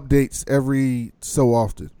it updates every so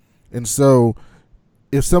often. And so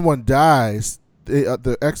if someone dies,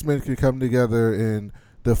 the X-Men can come together, and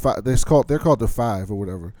they're called the 5 or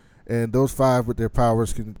whatever, and those 5 with their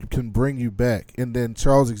powers can bring you back, and then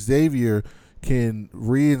Charles Xavier can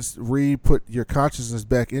re-put your consciousness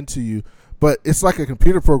back into you. But it's like a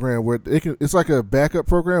computer program where it's like a backup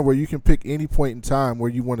program where you can pick any point in time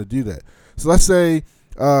where you want to do that. So let's say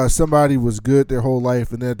somebody was good their whole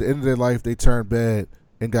life, and then at the end of their life they turned bad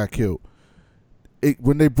and got killed.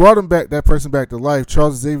 When they brought that person back to life,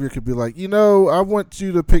 Charles Xavier could be like, I want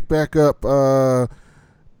you to pick back up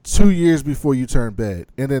 2 years before you turn bad,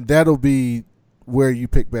 and then that'll be where you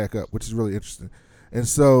pick back up, which is really interesting. And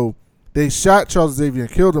so they shot Charles Xavier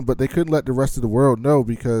and killed him, but they couldn't let the rest of the world know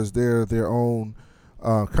because they're their own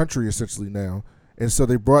country essentially now. And so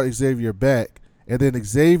they brought Xavier back, and then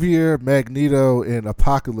Xavier, Magneto, and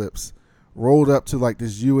Apocalypse rolled up to like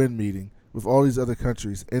this UN meeting with all these other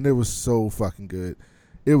countries, and it was so fucking good.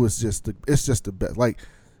 It's just the best. Like,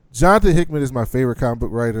 Jonathan Hickman is my favorite comic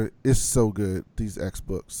book writer. It's so good. These X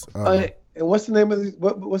books. And what's the name of these?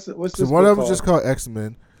 What's this? So one of them is just called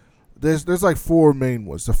X-Men. There's like 4 main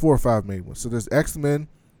ones, so 4 or 5 main ones. So there's X-Men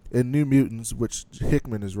and New Mutants, which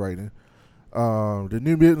Hickman is writing. The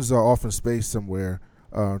New Mutants are off in space somewhere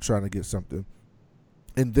trying to get something.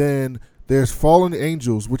 And then there's Fallen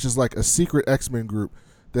Angels, which is like a secret X-Men group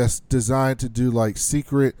that's designed to do like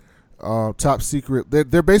secret, top secret.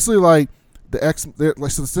 They're basically like the X. They're like,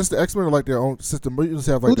 so since the X-Men are like their own, since the mutants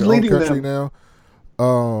have like their own country now.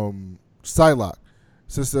 Psylocke.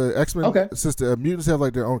 Since the X-Men, since the mutants have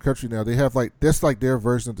like their own country now, they have like that's like their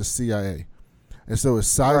version of the CIA, and so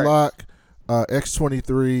it's Psylocke,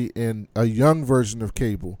 X-23, and a young version of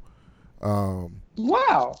Cable.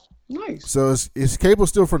 Wow, nice. So it's Cable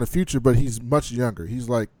still from the future, but he's much younger. He's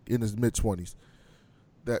like in his mid-20s.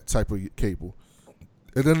 That type of Cable,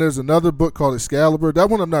 And then there's another book called Excalibur. That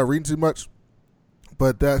one I'm not reading too much,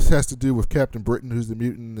 but that has to do with Captain Britain, who's the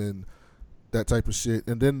mutant, and that type of shit.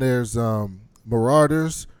 And then there's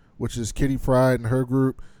Marauders, which is Kitty Pryde and her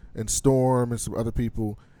group, and Storm and some other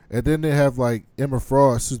people. And then they have like Emma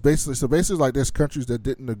Frost, who's basically like there's countries that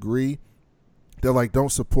didn't agree, that like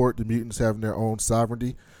don't support the mutants having their own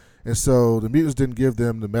sovereignty, and so the mutants didn't give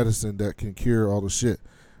them the medicine that can cure all the shit.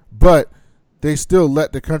 But they still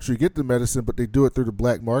let the country get the medicine, but they do it through the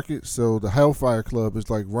black market. So the Hellfire Club is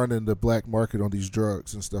like running the black market on these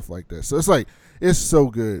drugs and stuff like that. So it's so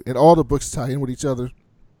good, and all the books tie in with each other.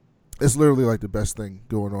 It's literally like the best thing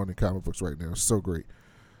going on in comic books right now. It's so great.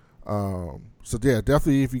 So yeah,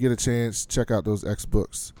 definitely if you get a chance, check out those X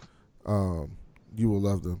books. You will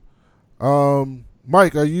love them.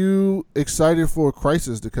 Mike, are you excited for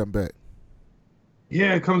Crisis to come back?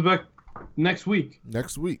 Yeah, it comes back next week.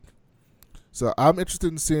 Next week. So I'm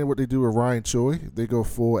interested in seeing what they do with Ryan Choi. If they go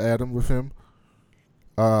full Adam with him.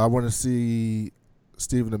 I want to see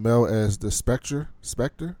Stephen Amell as the Spectre,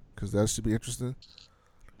 because that should be interesting.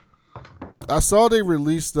 I saw they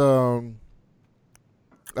released a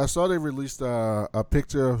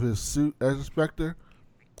picture of his suit as a Spectre,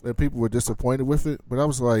 and people were disappointed with it. But I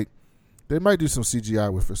was like, they might do some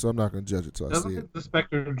CGI with it, so I'm not going to judge it till I see it. The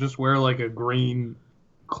Spectre just wear like a green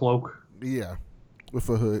cloak? Yeah, with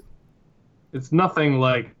a hood. It's nothing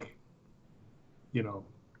like,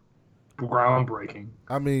 groundbreaking.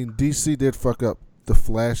 I mean, DC did fuck up the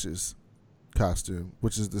Flash's costume,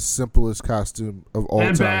 which is the simplest costume of all time.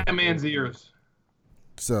 And Batman's ears.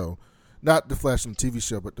 So, not the Flash in the TV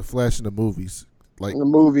show, but the Flash in the movies. Like the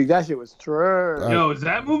movie, that shit was trash. Yo, is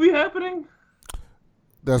that movie happening?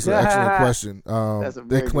 That's an excellent question.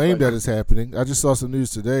 They claim that it's happening. I just saw some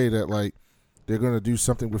news today that like they're going to do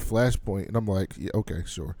something with Flashpoint, and I'm like, yeah, okay,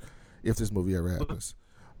 sure. If this movie ever happens.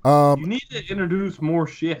 You need to introduce more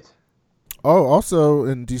shit. Oh, also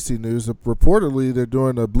in DC news, reportedly they're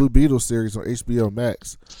doing a Blue Beetle series on HBO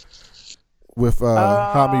Max with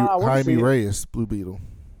Jaime Reyes, Blue Beetle.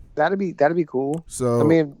 That'd be cool. So I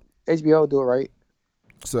mean, HBO will do it right.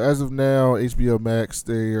 So as of now, HBO Max,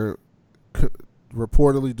 they are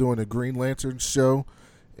reportedly doing a Green Lantern show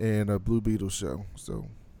and a Blue Beetle show. So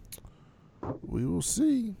we will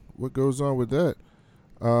see what goes on with that.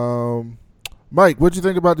 Mike, what'd you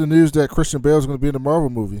think about the news that Christian Bale is going to be in the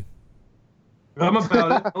Marvel movie? I'm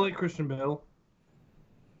about it. I like Christian Bale.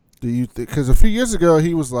 Do you think? Because a few years ago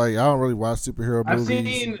he was like, I don't really watch superhero movies. I've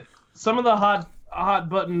seen some of the hot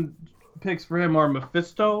button picks for him are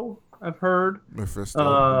Mephisto. I've heard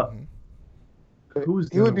Mephisto.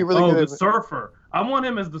 He would be really good. The Surfer. I want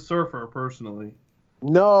him as the Surfer personally.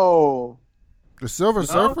 No. The Silver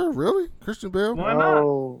Surfer, really? Christian Bale? Why not?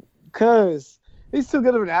 No, because he's too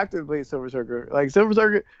good of an actor to play Silver Surfer. Like Silver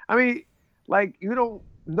Surfer, I mean, like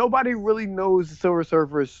nobody really knows the Silver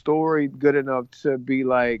Surfer's story good enough to be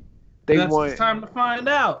like It's time to find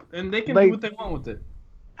out, and they can do what they want with it.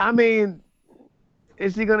 I mean,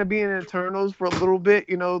 is he gonna be in Eternals for a little bit?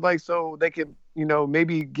 So they can,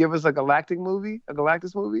 maybe give us a Galactus movie.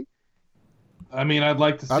 I mean, I'd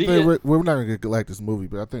like to see I think we're not gonna get Galactus movie,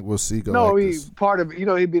 but I think we'll see Galactus. No, he's part of it.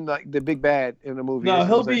 He'd be like the big bad in the movie. No,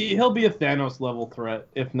 he'll be a Thanos level threat.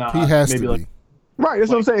 If not, he has to be. Right,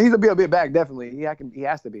 that's what I'm saying. He's gonna be a bit back, definitely. He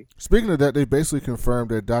has to be. Speaking of that, they basically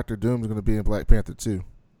confirmed that Dr. Doom is gonna be in Black Panther 2.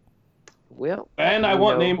 Well, and I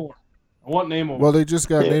want Namor. Well, they just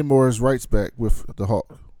got Namor's rights back with the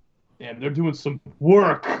Hulk. Damn, they're doing some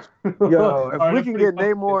work. Yo, if we can get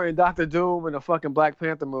Namor and Dr. Doom in a fucking Black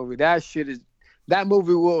Panther movie, that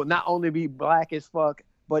movie will not only be black as fuck,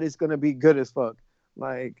 but it's gonna be good as fuck.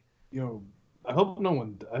 Like, yo, I hope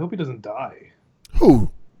he doesn't die.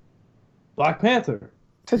 Who? Black Panther.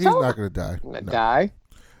 He's not gonna die. Die.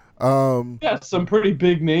 Yeah, some pretty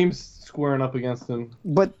big names squaring up against him.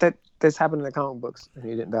 But that's happened in the comic books, and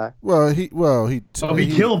he didn't die. He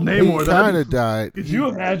killed Namor. He kind of died. Could you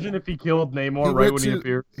imagine if he killed Namor right when he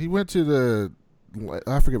appeared? He went to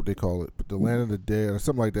I forget what they call it, but the Land of the Dead or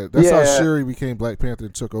something like that. That's how Shuri became Black Panther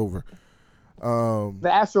and took over. The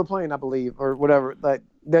astral plane, I believe, or whatever. Like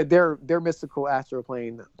their mystical astral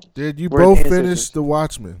plane. Did you both finish The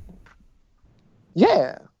Watchmen?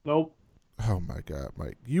 Yeah. Nope. Oh my God,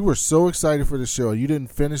 Mike! You were so excited for the show. You didn't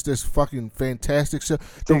finish this fucking fantastic show.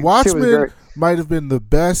 The Watchmen might have been the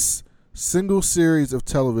best single series of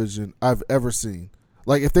television I've ever seen.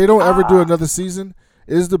 Like, if they don't ever do another season,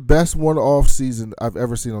 it is the best one-off season I've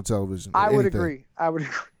ever seen on television. I would agree.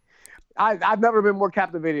 I've never been more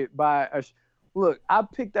captivated by look, I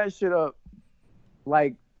picked that shit up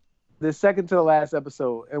like the second to the last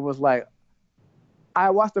episode and was like, I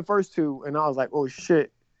watched the first two and I was like, oh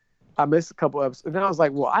shit. I missed a couple episodes. And then I was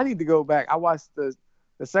like, well, I need to go back. I watched the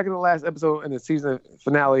second to last episode in the season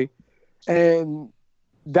finale, and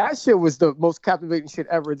that shit was the most captivating shit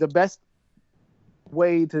ever. The best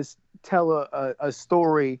way to tell a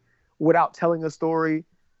story without telling a story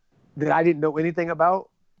that I didn't know anything about.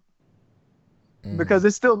 Because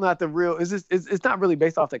it's still not the real. It's not really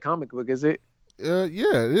based off the comic book, is it? Yeah,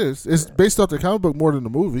 it is. It's based off the comic book more than the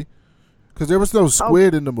movie, because there was no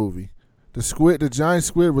squid in the movie. The giant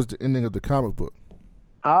squid, was the ending of the comic book.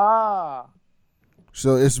 Ah.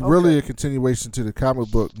 So it's really a continuation to the comic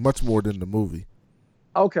book, much more than the movie.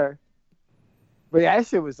 Okay. But yeah, that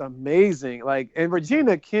shit was amazing. Like, and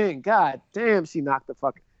Regina King, god damn, she knocked the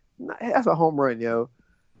fuck. That's a home run, yo.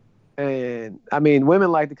 And I mean,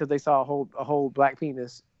 women liked it because they saw a whole black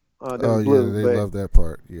penis. Blue, they love that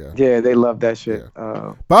part. Yeah, they love that shit.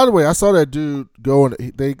 Yeah. By the way, I saw that dude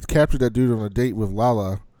they captured that dude on a date with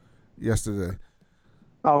Lala yesterday.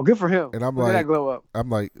 Oh, good for him. And I'm look like, at that glow up. I'm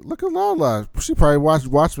like, look at Lala. She probably watched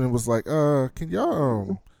Watchmen and was like, can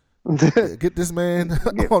y'all get this man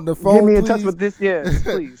on the phone? Get me in please? touch with this, yes,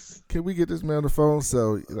 please. Can we get this man on the phone?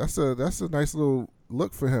 So that's a nice little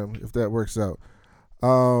look for him if that works out.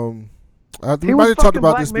 We might have talked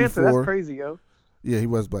about this before. That's crazy, yo. Yeah, he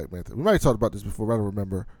was Black Manta. We might have talked about this before, but I don't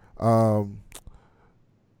remember.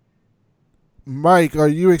 Mike, are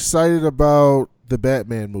you excited about the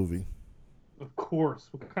Batman movie? Of course.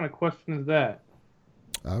 What kind of question is that?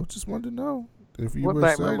 I just wanted to know if you were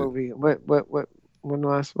excited. What Batman movie? What am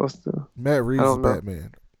I supposed to? Matt Reeves is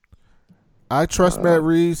Batman. I trust Matt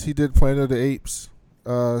Reeves. He did Planet of the Apes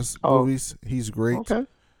movies. He's great. Okay.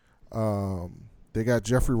 They got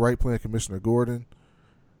Jeffrey Wright playing Commissioner Gordon,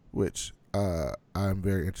 which I'm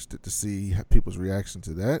very interested to see people's reaction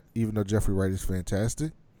to that, even though Jeffrey Wright is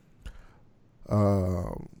fantastic.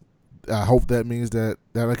 I hope that means that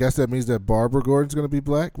I guess that means that Barbara Gordon's going to be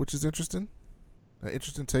black, which is interesting. An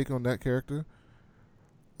interesting take on that character.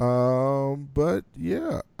 But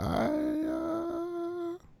yeah,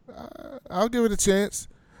 I'll give it a chance.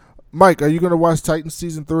 Mike, are you going to watch Titans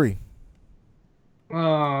season 3?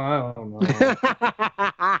 I don't know.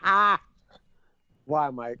 Why,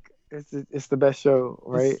 Mike? It's the best show,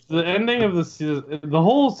 right? The ending of the season, the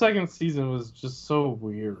whole second season was just so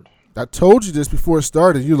weird. I told you this before it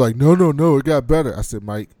started. You're like, no, it got better. I said,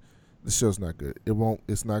 Mike, the show's not good.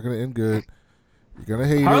 It's not going to end good. You're going to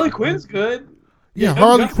hate Harley it. Quinn's good. Yeah,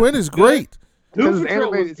 Harley Quinn is great. Doom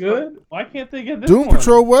Patrol was good. Why can't they get this Doom one?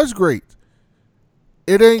 Patrol was great.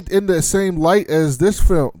 It ain't in the same light as this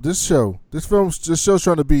show. This show's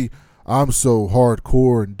trying to be, I'm so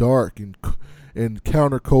hardcore and dark and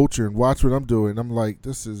counterculture and watch what I'm doing. I'm like,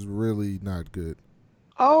 this is really not good.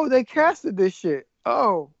 Oh, they casted this shit.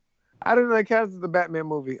 Oh, I didn't know they casted the Batman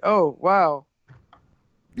movie. Oh, wow.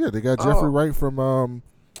 Yeah, they got Jeffrey Wright from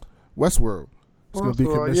Westworld. It's going to be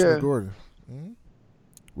Commissioner Gordon. Mm-hmm.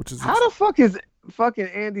 Which is how the fuck is fucking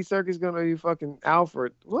Andy Serkis going to be fucking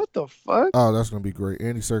Alfred? What the fuck? Oh, that's going to be great.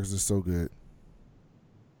 Andy Serkis is so good.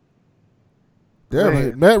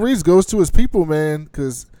 Damn, Matt Reeves goes to his people, man,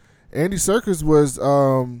 because Andy Serkis was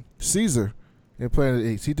Caesar in Planet of the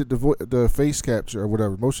Apes. He did the face capture or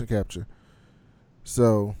whatever, motion capture.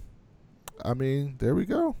 So, I mean, there we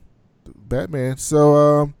go. Batman.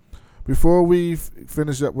 So, before we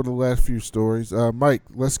finish up with the last few stories, Mike,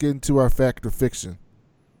 let's get into our fact or fiction.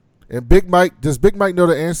 And Big Mike, does Big Mike know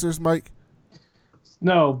the answers, Mike?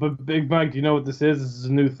 No, but Big Mike, do you know what this is? This is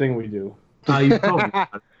a new thing we do. You told me.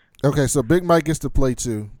 Okay, so Big Mike gets to play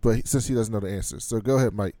too, but since he doesn't know the answers. So go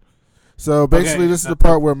ahead, Mike. So basically, this is the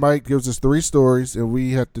part where Mike gives us 3 stories, and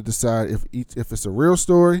we have to decide if it's a real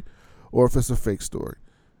story or if it's a fake story.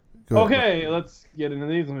 Okay, let's get into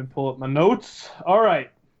these. Let me pull up my notes. All right.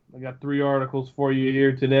 I got 3 articles for you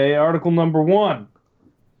here today. Article number 1.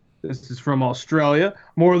 This is from Australia.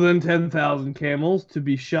 More than 10,000 camels to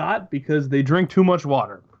be shot because they drink too much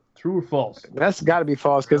water. True or false? That's got to be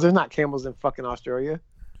false because there's not camels in fucking Australia.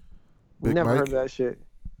 Big Never Mike? heard of that shit.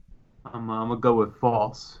 I'm going to go with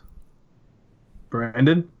false.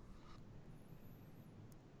 Brandon?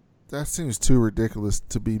 That seems too ridiculous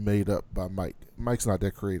to be made up by Mike. Mike's not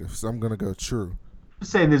that creative, so I'm going to go true. You're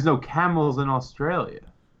saying there's no camels in Australia.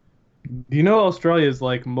 Do you know Australia is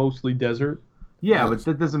like mostly desert? Yeah, but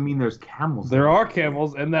that doesn't mean there's camels. There are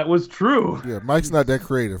camels, and that was true. Yeah, Mike's not that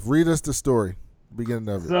creative. Read us the story, beginning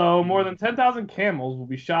of it. So, more than 10,000 camels will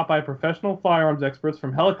be shot by professional firearms experts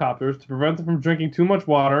from helicopters to prevent them from drinking too much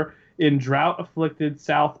water in drought-afflicted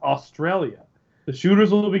South Australia. The shooters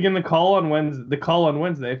will begin the call on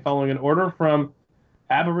Wednesday following an order from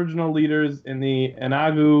Aboriginal leaders in the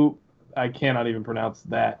Enagu. I cannot even pronounce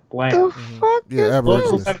that land. The fuck? Yeah, Locals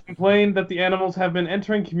Aborigines. have complained that the animals have been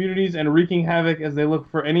entering communities and wreaking havoc as they look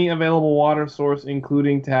for any available water source,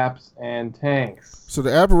 including taps and tanks. So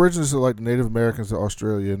the Aborigines are like the Native Americans of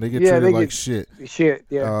Australia, and they get treated like shit. Shit,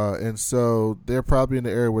 yeah. And so they're probably in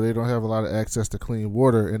the area where they don't have a lot of access to clean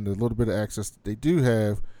water, and the little bit of access that they do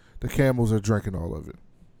have, the camels are drinking all of it.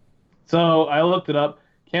 So I looked it up.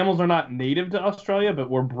 Camels are not native to Australia, but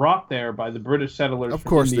were brought there by the British settlers Of from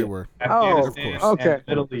course India, they were. Afghanistan, of course. and the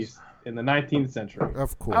Middle East in the 19th century.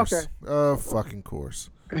 Of course. Okay. Fucking course.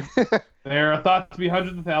 There are thought to be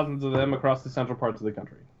hundreds of thousands of them across the central parts of the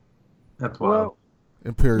country. That's wild. Well,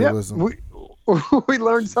 Imperialism. we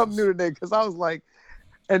learned something new today because I was like,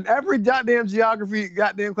 in every goddamn geography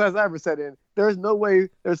goddamn class I ever sat in, there's no way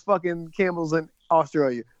there's fucking camels in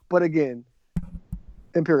Australia. But again,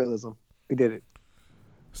 imperialism. We did it.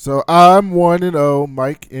 So I'm 1-0.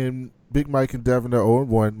 Mike and Big Mike and Devin are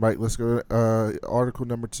 0-1. Mike, let's go to article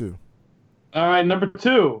number 2. All right, number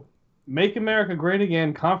 2. Make America Great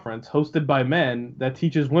Again conference hosted by men that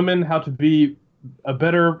teaches women how to be a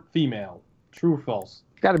better female. True or false?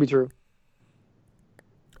 Got to be true.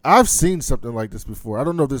 I've seen something like this before. I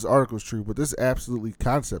don't know if this article is true, but this absolutely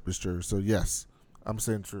concept is true. So yes, I'm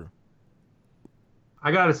saying true.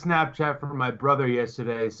 I got a Snapchat from my brother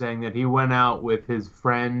yesterday saying that he went out with his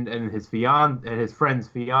friend and his friend's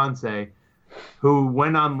fiance, who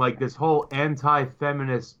went on like this whole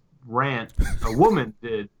anti-feminist rant. A woman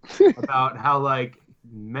did about how like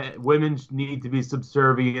women need to be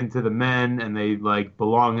subservient to the men and they like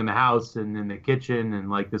belong in the house and in the kitchen and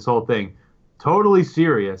like this whole thing. Totally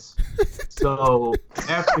serious. So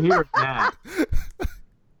after hearing that,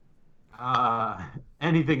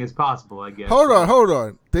 anything is possible, I guess. Hold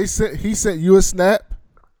on. He sent you a snap?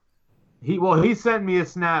 He sent me a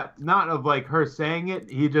snap, not of like her saying it.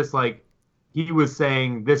 He just like he was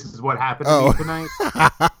saying this is what happened to me tonight.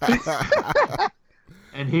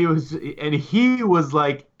 and he was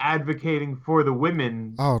like advocating for the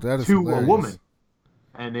women that is to hilarious. a woman.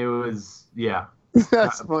 And it was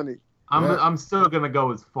That's funny. I'm still gonna go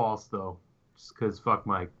with false though, just because fuck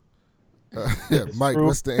Mike. Mike, true.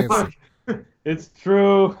 what's the answer? It's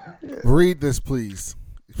true. Read this, please.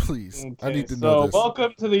 Please, Okay, I need to know this.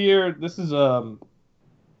 Welcome to the year. This is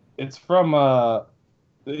it's from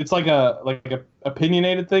it's like a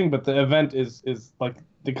opinionated thing, but the event is like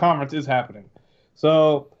the conference is happening.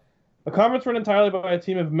 So, a conference run entirely by a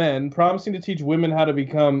team of men, promising to teach women how to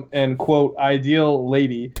become an quote ideal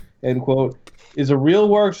lady end quote, is a real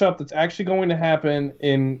workshop that's actually going to happen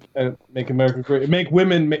in Make Women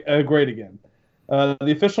Great Again.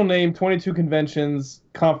 The official name, 22 Conventions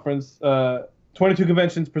Conference. 22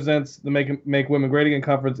 Conventions presents the Make Women Great Again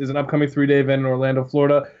conference is an upcoming 3-day event in Orlando,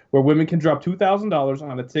 Florida, where women can drop $2,000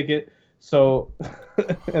 on a ticket. So,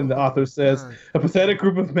 and the author says, a pathetic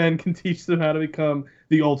group of men can teach them how to become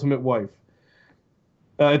the ultimate wife.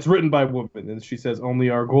 It's written by a woman, and she says,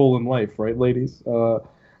 only our goal in life, right, ladies?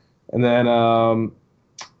 And then,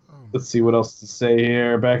 let's see what else to say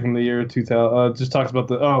here. Back in the year 2000, just talks about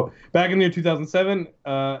back in the year 2007,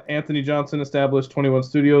 Anthony Johnson established 21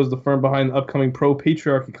 Studios, the firm behind the upcoming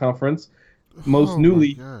pro-patriarchy conference. Most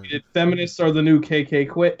newly, feminists are the new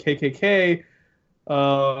KKK.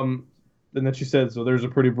 And then she said, so there's a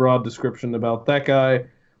pretty broad description about that guy.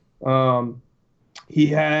 He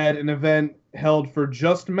had an event held for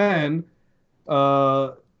just men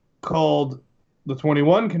called the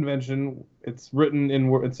 21 Convention. It's written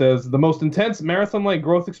it says, the most intense marathon-like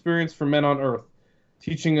growth experience for men on Earth,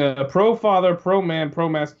 teaching a pro-father, pro-man,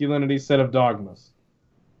 pro-masculinity set of dogmas.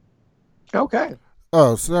 Okay.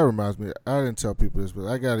 Oh, so that reminds me. I didn't tell people this, but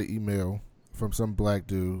I got an email from some black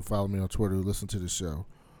dude who followed me on Twitter who listened to the show.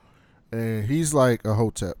 And he's like a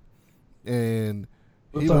hotep. And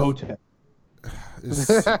What's a hotep?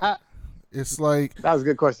 It's like... That was a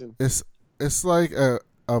good question. It's like a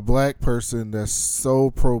black person that's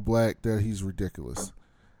so pro-black that he's ridiculous.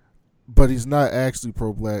 But he's not actually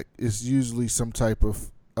pro-black. It's usually some type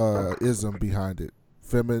of ism behind it.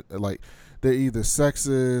 Like, they're either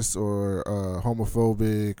sexist or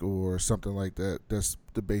homophobic or something like that. That's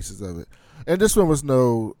the basis of it. And this one was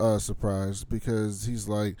no surprise because he's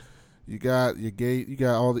like, you got these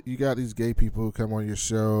gay people who come on your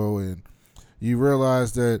show, and you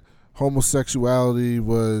realize that homosexuality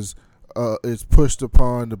is pushed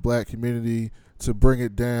upon the black community to bring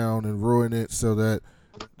it down and ruin it so that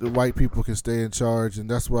the white people can stay in charge, and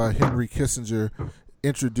that's why Henry Kissinger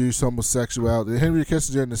introduced homosexuality. Henry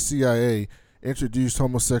Kissinger and the CIA introduced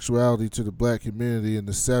homosexuality to the black community in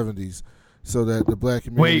the 70s so that the black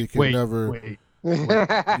community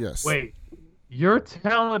Wait, you're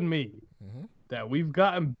telling me that we've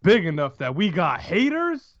gotten big enough that we got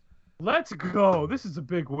haters? Let's go. This is a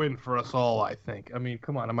big win for us all, I think. I mean,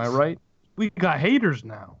 come on, am I right? We got haters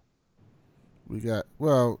now. We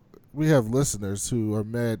have listeners who are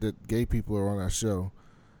mad that gay people are on our show.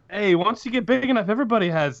 Hey, once you get big enough, everybody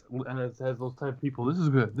has those type of people. This is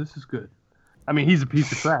good. This is good. I mean, he's a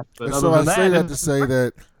piece of crap. But and so I say that to say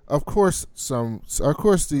that, of course,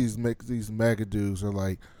 these MAGA dudes are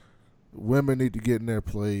like, women need to get in their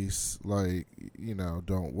place, like,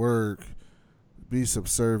 don't work, be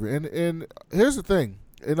subservient. And here's the thing,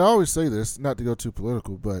 and I always say this, not to go too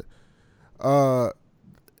political, but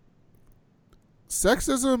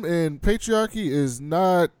sexism and patriarchy is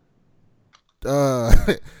not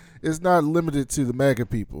limited to the MAGA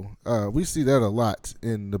people. We see that a lot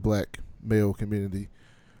in the black male community.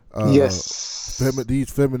 Yes.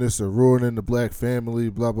 These feminists are ruining the black family,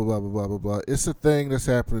 blah, blah, blah, blah, blah, blah, blah. It's a thing that's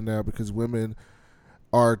happening now because women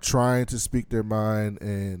are trying to speak their mind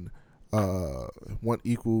and want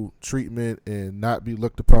equal treatment and not be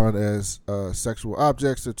looked upon as sexual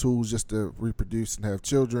objects or tools just to reproduce and have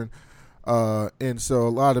children. And so a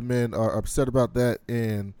lot of men are upset about that,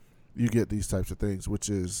 and you get these types of things, which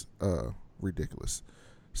is ridiculous.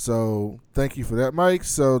 So thank you for that, Mike.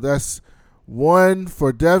 So that's 1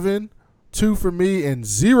 for Devin, 2 for me, and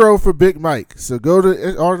 0 for Big Mike. So go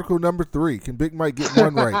to article number 3. Can Big Mike get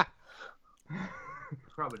one right?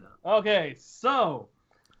 Probably not. Okay, so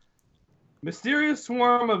mysterious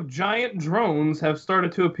swarm of giant drones have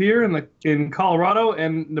started to appear in Colorado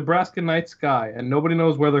and Nebraska night sky, and nobody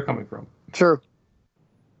knows where they're coming from. True.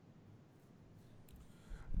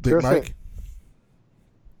 Big Mike?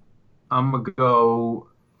 I'm going to go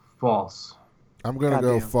false. I'm going to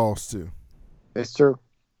go false, too. It's true.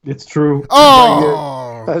 It's true.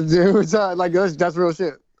 Oh! That's real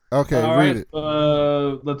shit. Okay, read it.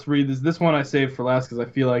 Let's read this. This one I saved for last because I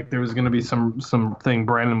feel like there was going to be some thing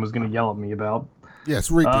Brandon was going to yell at me about. Yes,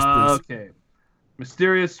 read this, please. Okay.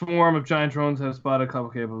 Mysterious swarm of giant drones have spotted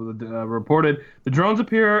reported. The drones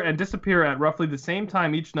appear and disappear at roughly the same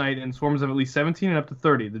time each night in swarms of at least 17 and up to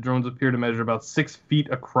 30. The drones appear to measure about 6 feet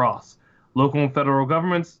across. Local and federal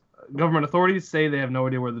government authorities say they have no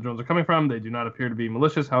idea where the drones are coming from. They do not appear to be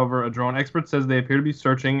malicious. However, a drone expert says they appear to be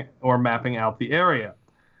searching or mapping out the area.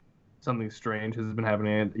 Something strange has been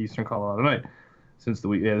happening in eastern Colorado tonight since the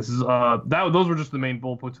week. Yeah, this is those were just the main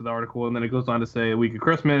bullet points of the article, and then it goes on to say a week of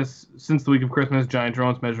Christmas. Since the week of Christmas, giant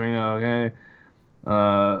drones measuring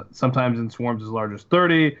sometimes in swarms as large as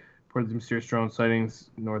 30. Reported the mysterious drone sightings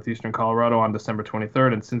in northeastern Colorado on December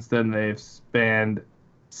 23rd, and since then they've spanned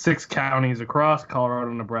 6 counties across Colorado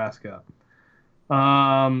and Nebraska.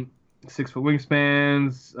 6-foot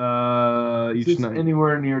wingspans. Each night.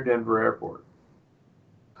 Anywhere near Denver Airport.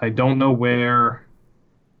 I don't know where.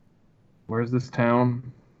 Where's this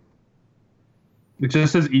town? It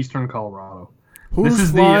just says Eastern Colorado. Who's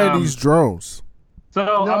flying these drones? So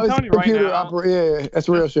I'm telling you right now. Yeah, that's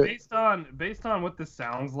real shit. Based on what this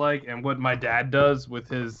sounds like and what my dad does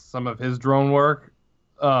with some of his drone work,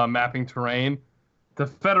 mapping terrain, the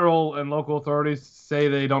federal and local authorities say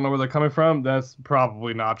they don't know where they're coming from. That's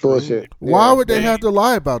probably not true. Bullshit. Why would they have to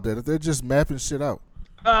lie about that if they're just mapping shit out?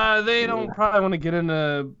 They don't probably want to get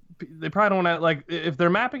into. They probably don't want to, if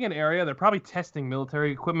they're mapping an area, they're probably testing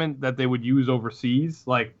military equipment that they would use overseas.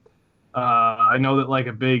 I know that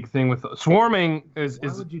a big thing with swarming is. Why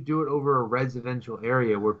would you do it over a residential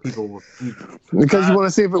area where people will see? Because you want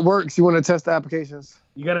to see if it works. You want to test the applications.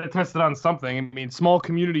 You got to test it on something. I mean, small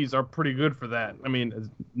communities are pretty good for that. I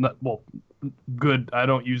mean, good. I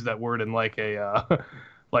don't use that word in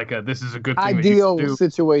this is a good thing. Ideal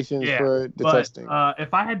situations for the testing.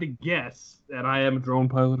 If I had to guess, and I am a drone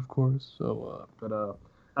pilot, of course,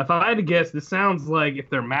 if I had to guess, this sounds like if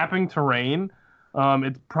they're mapping terrain,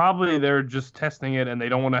 it's probably they're just testing it, and they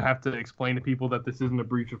don't want to have to explain to people that this isn't a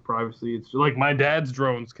breach of privacy. It's like my dad's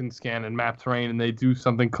drones can scan and map terrain, and they do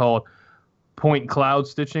something called point cloud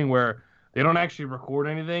stitching, where they don't actually record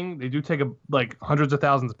anything. They do take hundreds of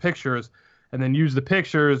thousands of pictures, and then use the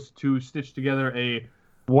pictures to stitch together a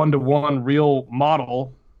one-to-one real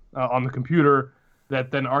model on the computer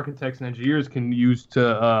that then architects and engineers can use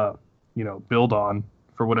to build on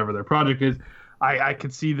for whatever their project is. I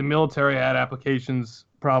could see the military had applications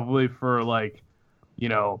probably for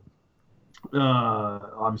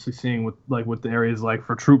obviously seeing what the area is like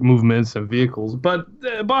for troop movements and vehicles. But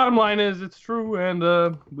the bottom line is it's true, and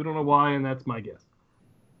we don't know why, and that's my guess.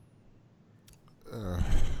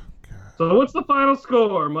 So what's the final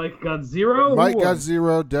score? Mike got 0. Mike got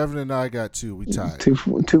 0. Devin and I got 2. We tied. 2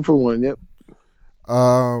 for 1. Yep.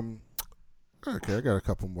 Okay, I got a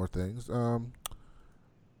couple more things.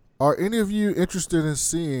 Are any of you interested in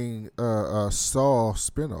seeing a Saw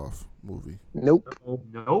spinoff movie? Nope.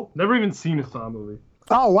 Nope. Never even seen a Saw movie.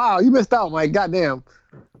 Oh wow, you missed out, Mike. Goddamn.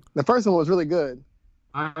 The first one was really good.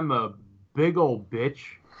 I'm a big old bitch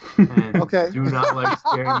and Okay. do not like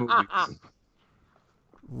scary movies.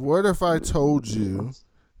 What if I told you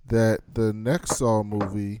that the next Saw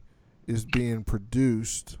movie is being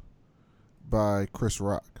produced by Chris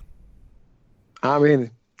Rock? I'm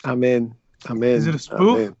in. Is it a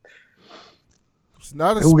spoof? It's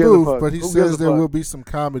not a Who gives a spoof, fuck? but he Who gives says a there fuck? will be some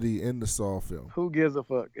comedy in the Saw film. Who gives a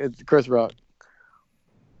fuck? It's Chris Rock.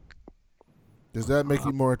 Does that make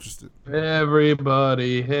you more interested?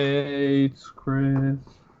 Everybody hates Chris.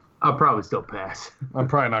 I'll probably still pass. I'm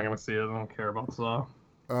probably not gonna see it. I don't care about Saw.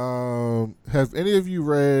 Have any of you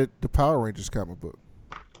read the Power Rangers comic book?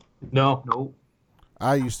 No. Nope.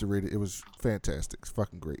 I used to read it. It was fantastic. It's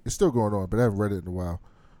fucking great. It's still going on, but I haven't read it in a while.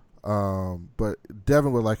 But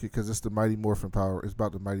Devin would like it because it's the Mighty Morphin Power. It's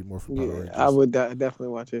about the Mighty Morphin Power Rangers. I would definitely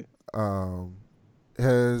watch it.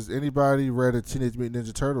 Has anybody read a Teenage Mutant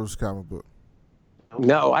Ninja Turtles comic book?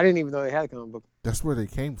 No, I didn't even know they had a comic book. That's where they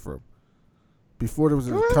came from. Before there was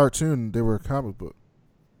a cartoon, they were a comic book.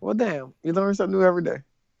 Well, damn, you learn something new every day.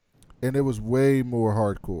 And it was way more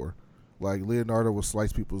hardcore. Like Leonardo would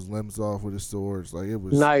slice people's limbs off with his swords. Like it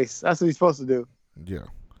was Nice. That's what he's supposed to do. Yeah.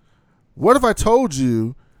 What if I told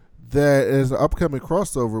you that as an upcoming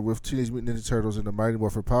crossover with Teenage Mutant Ninja Turtles and the Mighty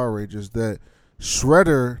Morphin Power Rangers, that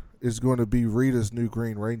Shredder is going to be Rita's new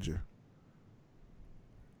Green Ranger?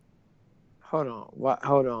 Hold on. What?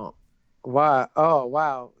 Hold on. Why? Oh,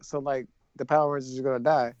 wow. So like the Power Rangers are gonna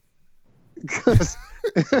die because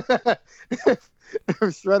if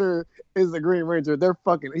Shredder is the Green Ranger,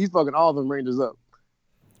 he's fucking all them Rangers up.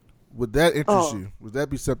 Would that interest you? Would that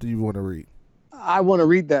be something you want to read? I want to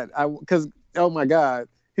read that. Because oh my god,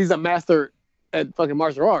 he's a master at fucking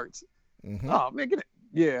martial arts. Mm-hmm. Oh man, get it.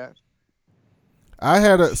 Yeah. I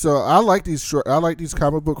like these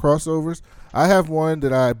comic book crossovers. I have one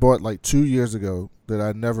that I bought like 2 years ago that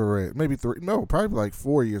I never read. Probably like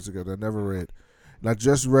 4 years ago that I never read. And I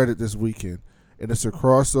just read it this weekend. And it's a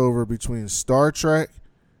crossover between Star Trek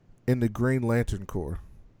and the Green Lantern Corps.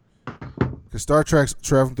 Because Star Trek's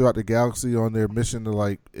traveling throughout the galaxy on their mission to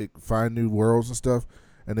like find new worlds and stuff.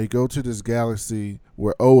 And they go to this galaxy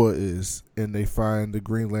where Oa is, and they find the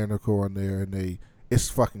Green Lantern Corps on there, and it's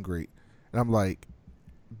fucking great. And I'm like,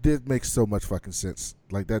 this makes so much fucking sense.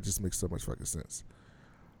 Like, that just makes so much fucking sense.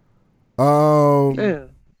 Yeah.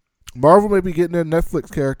 Marvel may be getting their Netflix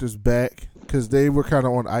characters back because they were kind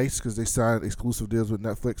of on ice because they signed exclusive deals with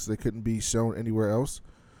Netflix. They couldn't be shown anywhere else.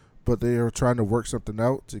 But they are trying to work something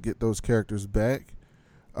out to get those characters back.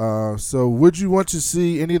 So would you want to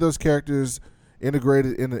see any of those characters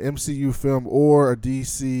integrated in an MCU film or a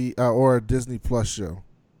DC or a Disney Plus show?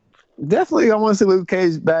 Definitely, I want to see Luke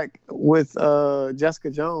Cage back with Jessica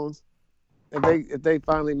Jones. If they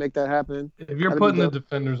finally make that happen. If you're putting the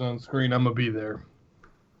Defenders on screen, I'm gonna be there.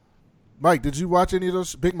 Mike, did you watch any of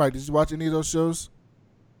those? Big Mike, did you watch any of those shows?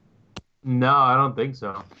 No, I don't think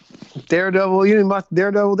so. Daredevil, you didn't watch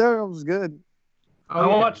Daredevil? Daredevil was good. I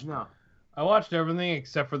watched everything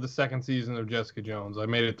except for the second season of Jessica Jones. I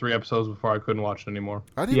made it 3 episodes before I couldn't watch it anymore.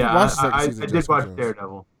 I need to watch the second season. I did watch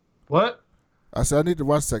Daredevil. What? I said I need to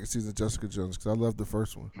watch the second season of Jessica Jones because I loved the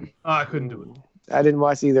first one. Oh, I couldn't do it. I didn't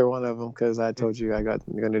watch either one of them because I told you I'm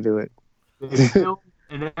going to do it. They filmed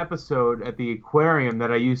an episode at the aquarium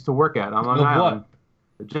that I used to work at on Long Island.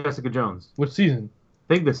 Jessica Jones. Which season?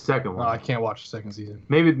 I think the second one. Oh, I can't watch the second season.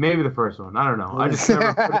 Maybe the first one. I don't know. I just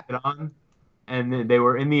never put it on. And they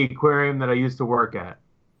were in the aquarium that I used to work at.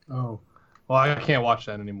 Oh. Well, I can't watch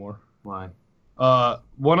that anymore. Why?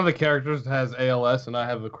 One of the characters has ALS, and I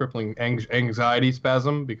have a crippling anxiety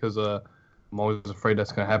spasm because I'm always afraid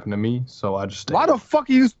that's going to happen to me, so I just... Why the fuck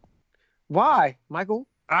are you... Why, Michael?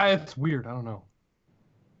 It's weird. I don't know.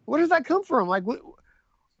 Where does that come from? Like, take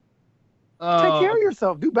care of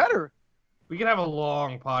yourself. Do better. We could have a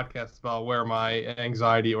long podcast about where my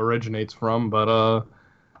anxiety originates from, but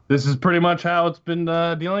this is pretty much how it's been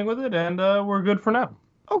dealing with it, and we're good for now.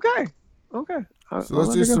 Okay. So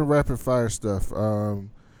let's do some rapid fire stuff.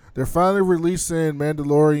 They're finally releasing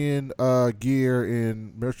Mandalorian gear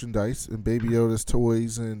and merchandise, and Baby Yoda's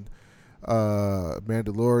toys and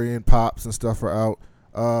Mandalorian pops and stuff are out.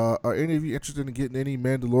 Are any of you interested in getting any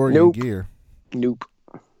Mandalorian gear? Nope.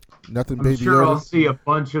 Nothing. I'm Baby sure Yoda. I'll see a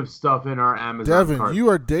bunch of stuff in our Amazon Devin, cart. you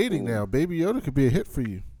are dating now. Baby Yoda could be a hit for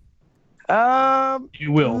you.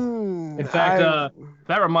 You will. In fact,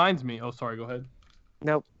 that reminds me. Oh, sorry. Go ahead.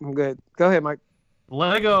 Nope, I'm good. Go ahead, Mike.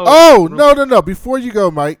 Lego. Oh, no. Before you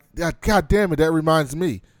go, Mike. God damn it. That reminds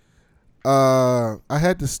me. I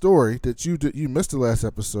had the story that you missed the last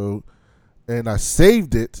episode, and I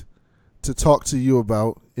saved it to talk to you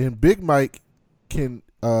about. And Big Mike can,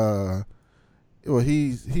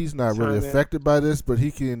 he's not really affected by this, but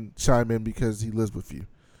he can chime in because he lives with you.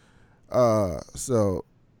 So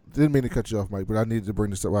didn't mean to cut you off, Mike, but I needed to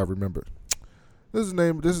bring this up while I remembered. This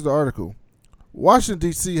is the article. Washington,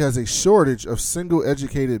 D.C. has a shortage of single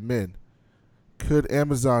educated men. Could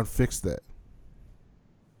Amazon fix that?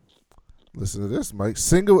 Listen to this, Mike.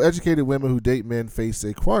 Single educated women who date men face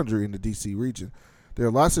a quandary in the D.C. region. There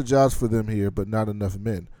are lots of jobs for them here, but not enough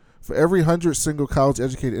men. For every 100 single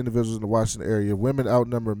college-educated individuals in the Washington area, women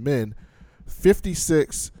outnumber men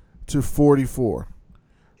 56 to 44.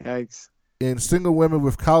 Yikes. And single women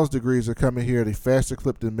with college degrees are coming here at a faster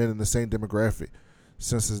clip than men in the same demographic,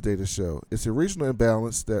 census data show. It's a regional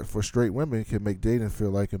imbalance that for straight women can make dating feel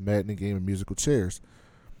like a maddening game of musical chairs.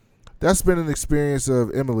 That's been an experience of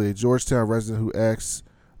Emily, a Georgetown resident who asked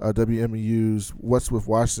WMU's What's with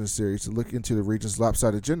Washington series to look into the region's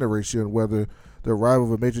lopsided gender ratio and whether the arrival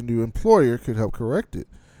of a major new employer could help correct it.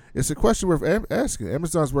 It's a question worth asking.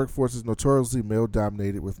 Amazon's workforce is notoriously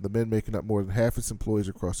male-dominated, with the men making up more than half its employees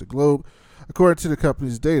across the globe. According to the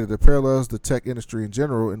company's data, that parallels the tech industry in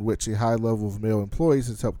general, in which a high level of male employees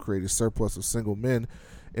has helped create a surplus of single men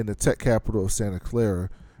in the tech capital of Santa Clara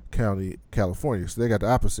County, California. So they got the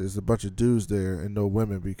opposite. There's a bunch of dudes there and no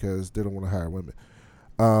women because they don't want to hire women.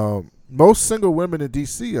 Most single women in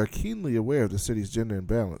D.C. are keenly aware of the city's gender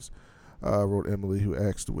imbalance, wrote Emily, who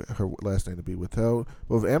asked her last name to be withheld.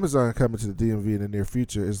 But with Amazon coming to the DMV in the near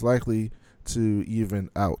future, it's likely to even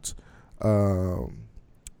out.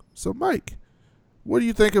 So, Mike, what do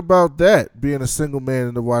you think about that, being a single man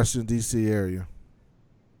in the Washington, D.C. area?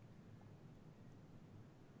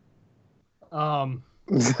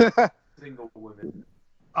 Single women.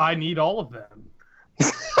 I need all of them.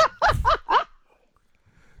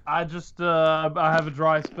 I just I have a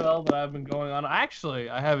dry spell that I've been going on. Actually,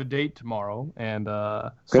 I have a date tomorrow, and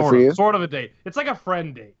sort of a date. It's like a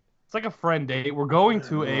friend date. We're going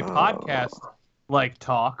to a podcast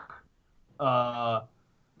talk.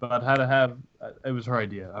 But how to have it was her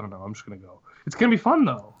idea. I don't know. I'm just gonna go. It's gonna be fun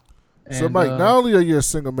though. So, Mike, not only are you a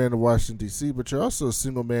single man in Washington D.C., but you're also a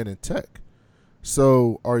single man in tech.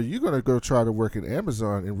 So, are you gonna go try to work at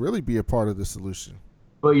Amazon and really be a part of the solution?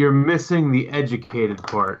 But you're missing the educated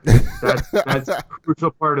part. That's a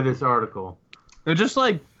crucial part of this article. They're just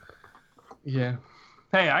yeah.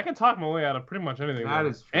 Hey, I can talk my way out of pretty much anything. That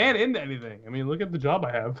is true. And into anything. I mean, look at the job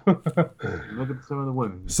I have. Look at some of the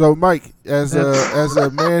women. So, Mike, as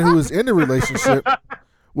a man who is in a relationship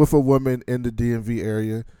with a woman in the DMV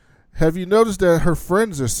area, have you noticed that her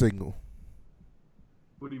friends are single?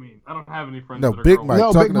 What do you mean? I don't have any friends. No, Big Mike.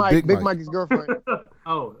 No, Talking Big to Mike's girlfriend.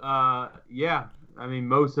 Yeah. I mean,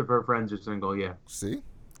 most of her friends are single, yeah. See?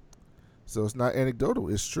 So it's not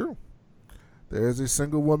anecdotal. It's true. There is a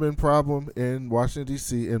single woman problem in Washington,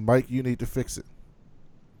 D.C., and, Mike, you need to fix it.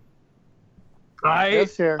 I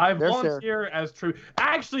volunteer as true.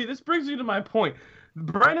 Actually, this brings me to my point.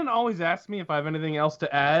 Brandon always asks me if I have anything else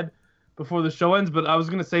to add before the show ends, but I was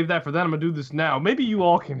going to save that for then. I'm going to do this now. Maybe you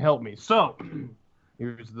all can help me. So,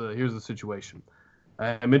 here's the situation.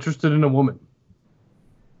 I am interested in a woman.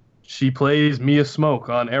 She plays Mia Smoke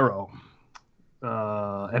on Arrow,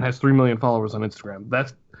 and has 3 million followers on Instagram.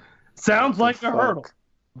 That sounds like a hurdle,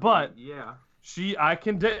 but yeah, I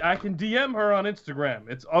can DM her on Instagram.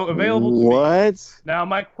 It's available to me. What? Now,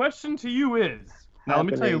 my question to you is, let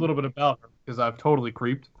me tell you a little bit about her because I've totally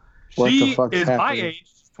creeped. She is my age,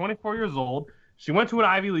 24 years old. She went to an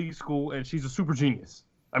Ivy League school, and she's a super genius.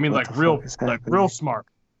 I mean, real smart.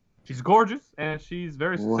 She's gorgeous, and she's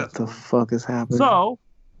very successful. What the fuck is happening? So,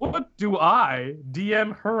 what do I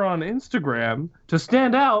DM her on Instagram to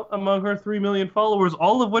stand out among her 3 million followers,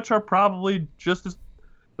 all of which are probably just as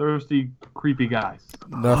thirsty, creepy guys?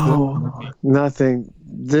 Nothing. Oh, nothing.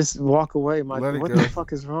 Just walk away, Mike. What the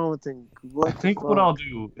fuck is wrong with him? I think what I'll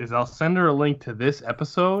do is I'll send her a link to this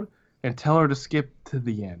episode and tell her to skip to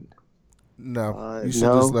the end. No, you should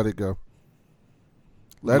just let it go.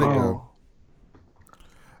 Let it go.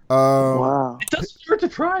 Wow. It doesn't hurt to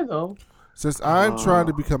try, though. Since I'm trying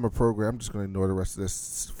to become a programmer, I'm just going to ignore the rest of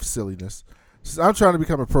this silliness. Since I'm trying to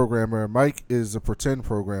become a programmer, Mike is a pretend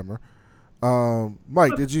programmer.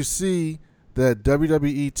 Mike, did you see that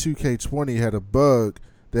WWE 2K20 had a bug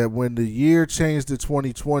that when the year changed to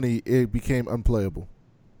 2020, it became unplayable?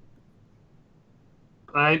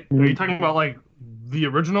 Are you talking about the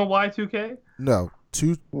original Y2K? No,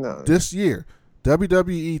 this year,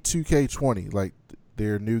 WWE 2K20,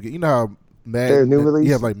 their new game. You know how Madden, new release?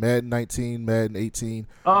 You have Madden 19, Madden 18.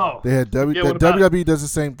 Oh, they had WWE does the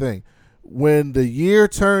same thing. when the year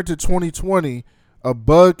turned to 2020, a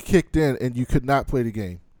bug kicked in and you could not play the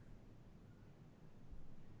game.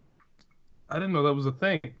 I didn't know that was a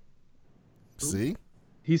thing. See?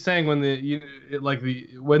 He's saying when the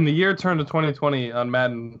year turned to 2020 on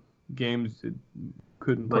Madden games, it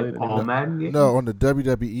couldn't play it all Madden games? No, on the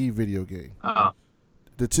WWE video game. Oh.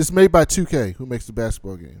 It's just made by 2K, who makes the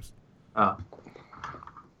basketball games. Oh.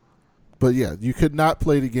 But yeah, you could not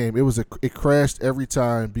play the game. It crashed every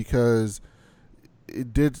time because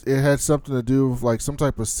it had something to do with like some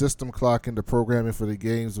type of system clock in the programming for the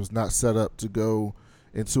games was not set up to go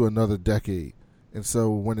into another decade. And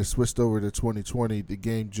so when it switched over to 2020, the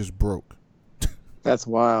game just broke. That's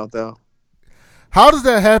wild, though. How does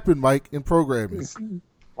that happen, Mike, in programming?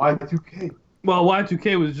 Y2K. Well,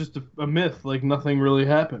 Y2K was just a myth. Like, nothing really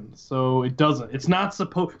happened. So it doesn't. It's not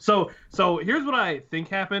supposed... So here's what I think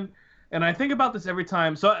happened. And I think about this every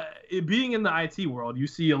time. So being in the IT world, you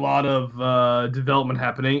see a lot of development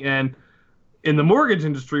happening. And in the mortgage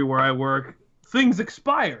industry where I work, things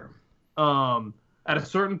expire at a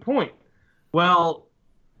certain point. Well,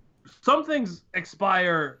 some things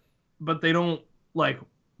expire, but they don't, like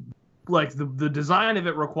the design of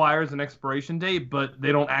it requires an expiration date, but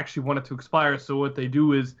they don't actually want it to expire. So what they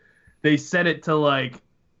do is they set it to like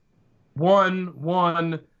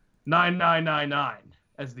 1/1/9999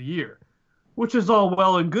 as the year, which is all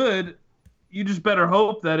well and good. You just better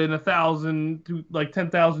hope that in 1,000 to like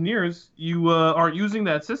 10,000 years, you aren't using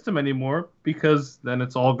that system anymore, because then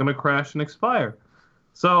it's all going to crash and expire.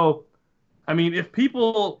 So, I mean, if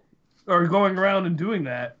people are going around and doing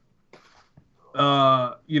that,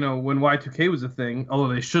 when Y2K was a thing,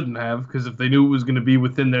 although they shouldn't have, because if they knew it was going to be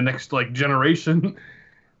within their next like generation,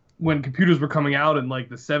 when computers were coming out in like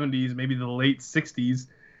the 70s, maybe the late 60s,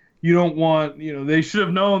 you don't want, they should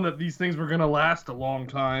have known that these things were going to last a long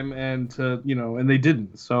time, and they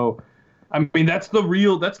didn't. So, I mean, that's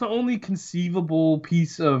the only conceivable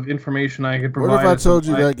piece of information I could provide. What if I told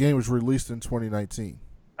you that game was released in 2019?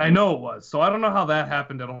 I know it was. So I don't know how that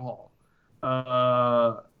happened at all.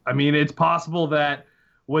 I mean, it's possible that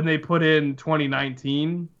when they put in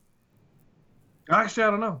 2019, actually, I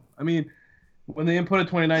don't know. I mean, when they inputted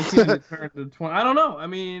 2019, it turned to 20. I don't know. I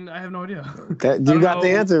mean, I have no idea. You got the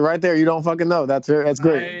answer right there. You don't fucking know. That's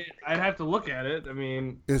great. I'd have to look at it. I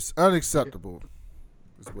mean, it's unacceptable.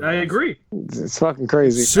 I agree. It's fucking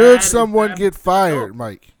crazy. Should someone get fired,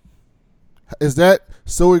 Mike? Is that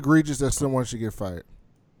so egregious that someone should get fired?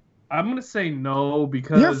 I'm going to say no,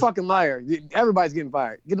 because... You're a fucking liar. Everybody's getting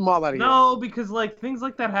fired. Get them all out of here. No, because like things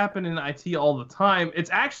like that happen in IT all the time. It's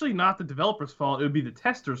actually not the developer's fault. It would be the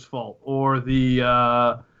tester's fault, or in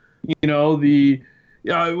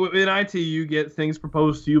IT you get things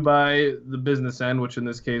proposed to you by the business end, which in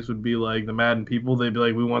this case would be like the Madden people. They'd be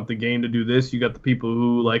like, we want the game to do this. You got the people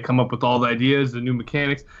who like come up with all the ideas, the new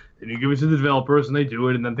mechanics, then you give it to the developers and they do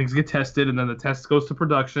it, and then things get tested, and then the test goes to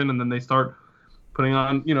production, and then they start putting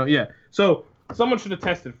on, So someone should have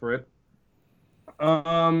tested for it,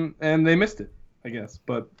 and they missed it, I guess.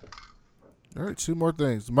 But all right, two more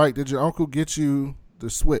things. Mike, did your uncle get you the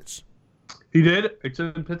Switch? He did. It's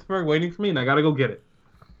in Pittsburgh waiting for me, and I got to go get it.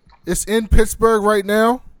 It's in Pittsburgh right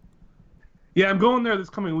now? Yeah, I'm going there this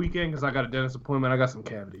coming weekend because I got a dentist appointment. I got some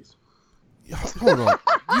cavities. Hold on.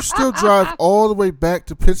 You still drive all the way back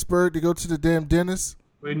to Pittsburgh to go to the damn dentist?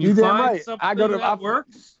 When you find something that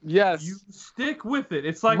works, yes, you stick with it.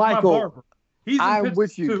 It's like Michael, my barber. He's in I'm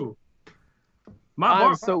with you. Too.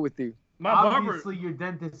 I'm so with you. Obviously, your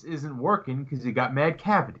dentist isn't working because you got mad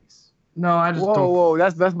cavities. No, I just don't. Whoa,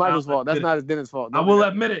 that's Michael's fault. That's not his dentist's fault. I will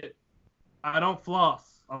admit it. I don't floss.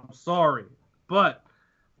 I'm sorry, but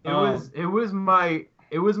it was my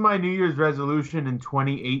New Year's resolution in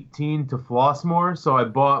 2018 to floss more. So I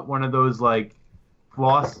bought one of those like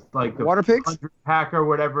floss, like the water picks, 100 pack or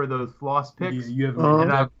whatever, those floss picks, and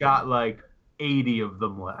I've got like 80 of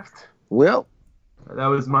them left. Well, that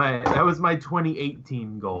was my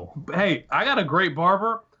 2018 goal. Hey, I got a great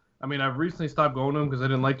barber. I mean, I've recently stopped going to him because I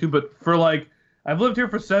didn't like to, but for like, I've lived here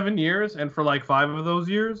for 7 years, and for like 6 of those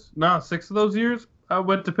years, I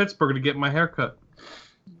went to Pittsburgh to get my hair cut.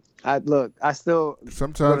 I still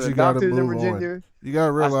sometimes you gotta move on. You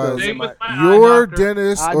gotta realize your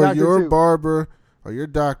dentist or your barber or your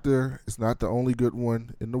doctor is not the only good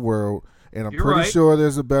one in the world, and I'm pretty sure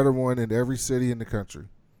there's a better one in every city in the country.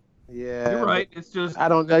 Yeah, you're right. It's just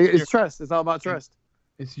it's trust. It's all about trust.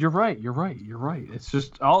 You're right. It's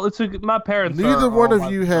just my parents. Neither one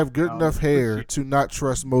of you have good enough hair to not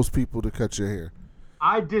trust most people to cut your hair.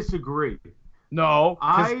 I disagree. No,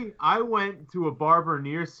 I went to a barber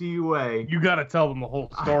near CUA. You got to tell them the whole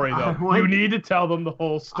story, though. You need to tell them the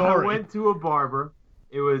whole story. I went to a barber,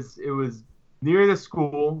 it was near the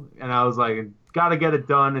school, and I was like, got to get it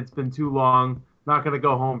done. It's been too long. Not gonna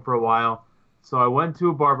go home for a while. So I went to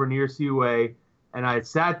a barber near CUA, and I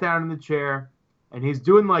sat down in the chair, and he's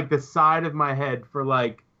doing like the side of my head for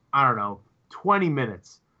like, I don't know, 20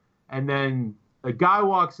 minutes. And then a guy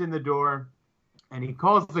walks in the door, and he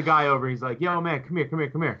calls the guy over. He's like, yo, man, come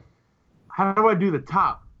here. How do I do the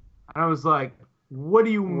top? And I was like, what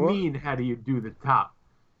do you mean, how do you do the top?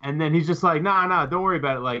 And then he's just like, nah, don't worry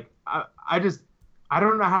about it. Like, I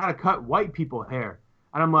don't know how to cut white people hair.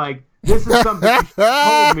 And I'm like, this is something you should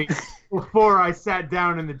have told me before I sat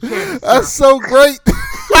down in the chair. That's so great.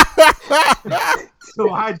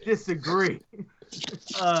 So I disagree.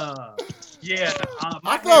 Yeah.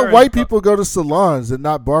 I thought white people go to salons and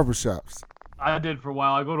not barbershops. I did for a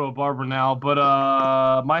while. I go to a barber now, but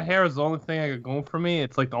my hair is the only thing I got going for me.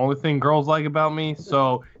 It's like the only thing girls like about me,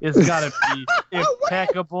 so it's gotta be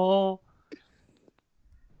impeccable.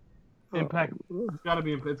 Impeccable.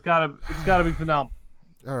 It's gotta be phenomenal.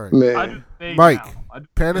 All right, Mike.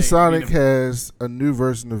 Panasonic has a new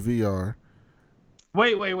version of VR.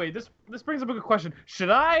 Wait. This brings up a good question.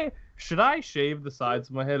 Should I shave the sides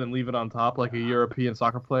of my head and leave it on top like a European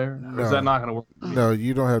soccer player? No. Or is that not gonna work? No,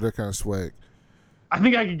 you don't have that kind of swag. I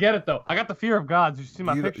think I could get it though. I got the fear of gods. You see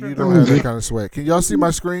my picture? You don't have that kind of swag. Can y'all see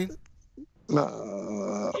my screen?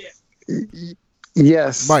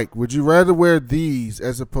 Yes. Mike, would you rather wear these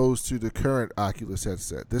as opposed to the current Oculus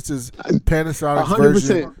headset? This is Panasonic's 100%.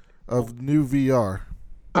 version of new VR.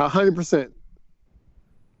 100%.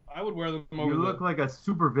 I would wear them over. You look like a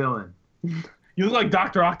super villain. You look like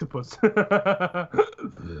Dr. Octopus.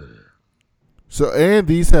 So, and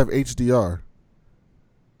these have HDR.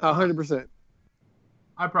 100%.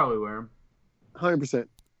 I'd probably wear them. 100%.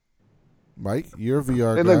 Mike, you're a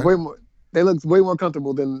VR They guy. look way more. They look way more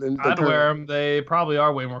comfortable than I'd wear them. They probably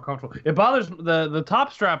are way more comfortable. It bothers the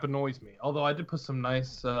top strap annoys me. Although I did put some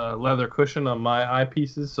nice leather cushion on my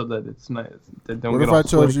eyepieces so that it's nice. They don't What get if all I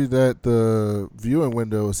told sweaty. you that the viewing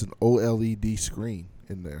window is an OLED screen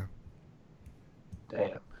in there?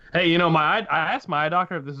 Damn. Hey, I asked my eye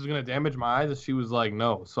doctor if this is gonna damage my eyes, and she was like,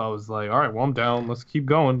 no. So I was like, all right, well, I'm down. Let's keep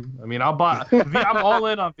going. I mean, I'll buy. I'm all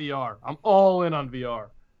in on VR.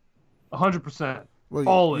 100%.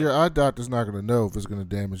 Well, your eye doctor's not going to know if it's going to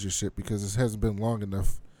damage your shit because it hasn't been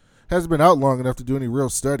out long enough to do any real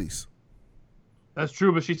studies. That's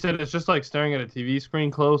true, but she said it's just like staring at a TV screen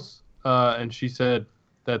close, and she said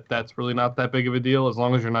that's really not that big of a deal as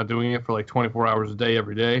long as you're not doing it for like 24 hours a day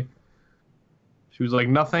every day. She was like,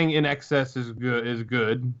 nothing in excess is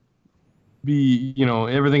good. Be,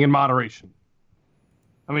 everything in moderation.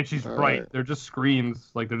 I mean, she's right. They're just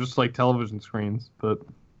screens, they're just like television screens. But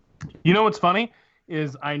you know what's funny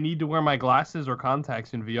is I need to wear my glasses or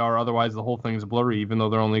contacts in VR, otherwise the whole thing's blurry, even though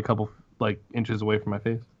they're only a couple inches away from my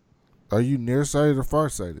face. Are you nearsighted or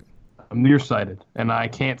farsighted? I'm nearsighted, and I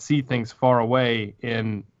can't see things far away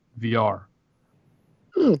in VR.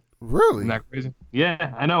 Really? Isn't that crazy?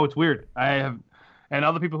 Yeah, I know, it's weird. And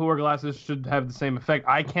other people who wear glasses should have the same effect.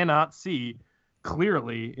 I cannot see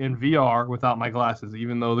clearly in VR without my glasses,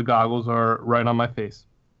 even though the goggles are right on my face.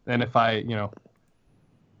 And if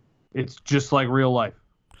it's just like real life.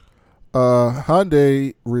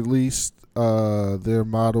 Hyundai released their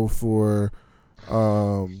model for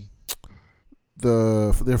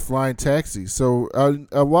their flying taxis. So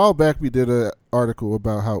a while back we did an article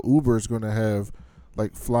about how Uber is going to have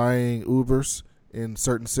flying Ubers in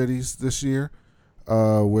certain cities this year,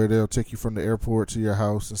 where they'll take you from the airport to your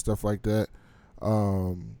house and stuff like that.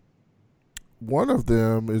 One of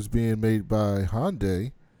them is being made by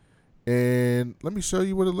Hyundai. And let me show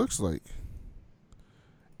you what it looks like.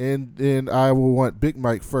 And then I will want Big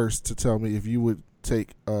Mike first to tell me if you would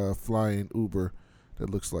take a flying Uber that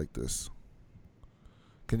looks like this.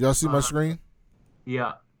 Can y'all see my screen?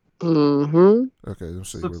 Yeah. Mm-hmm. Okay, let me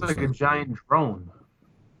show you. Looks like a giant drone.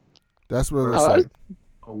 That's what it looks like.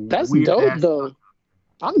 That's dope, though.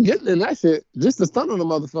 I'm getting in that shit. Just to stun on the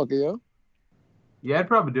motherfucker, yo. Yeah, I'd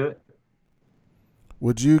probably do it.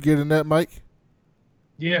 Would you get in that, Mike?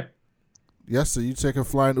 Yeah. Yes, so you take a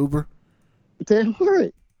flying Uber? Damn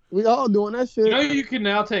right. We all doing that shit. You can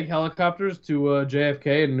now take helicopters to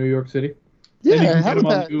JFK in New York City. Yeah,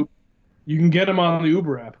 you can get them on the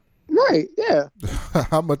Uber app. Right, yeah.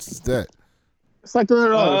 How much is that? It's like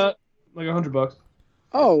 $300. Like $100.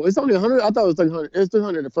 Oh, it's only $100? I thought it was like $100. It's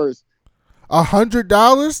 $300 at first.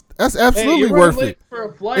 $100? That's absolutely worth it. For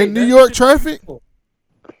a flight. In New York traffic?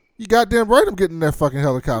 You goddamn right I'm getting in that fucking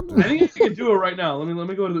helicopter. I think I can do it right now. Let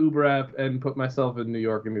me go to the Uber app and put myself in New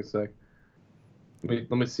York in a sec.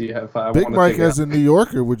 Let me see if I Big want to Mike take as a New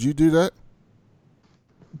Yorker, would you do that?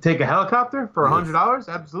 Take a helicopter for $100?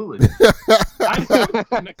 Absolutely.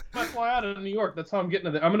 I fly out of New York. That's how I'm getting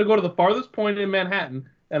to there. I'm gonna go to the farthest point in Manhattan,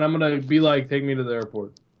 and I'm gonna be like, take me to the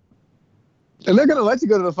airport. And they're gonna let you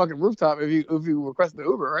go to the fucking rooftop if you request the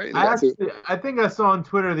Uber, right? I think I saw on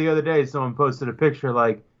Twitter the other day someone posted a picture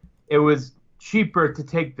like it was cheaper to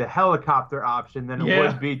take the helicopter option than it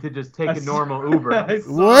would be to just take a normal Uber.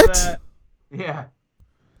 What? That. Yeah.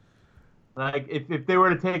 Like if they were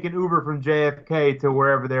to take an Uber from JFK to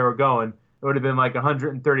wherever they were going, it would have been like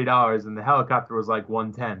 $130, and the helicopter was like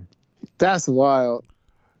 $110. That's wild.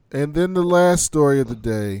 And then the last story of the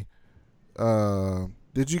day.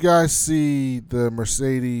 Did you guys see the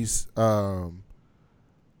Mercedes car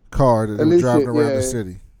that they were driving around the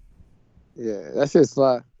city? Yeah, that shit's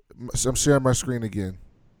fly. I'm sharing my screen again.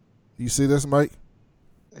 You see this, Mike?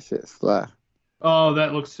 That shit's fly. Oh,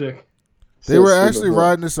 that looks sick. They were actually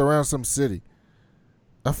riding this around some city.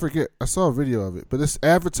 I forget. I saw a video of it, but it's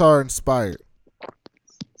Avatar inspired.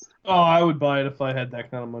 Oh, I would buy it if I had that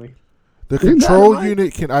kind of money. The control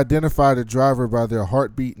unit can identify the driver by their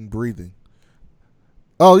heartbeat and breathing.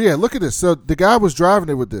 Oh, yeah, look at this. So the guy was driving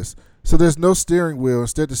it with this. So there's no steering wheel.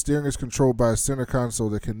 Instead, the steering is controlled by a center console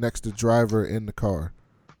that connects the driver in the car.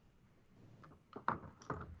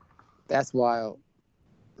 That's wild.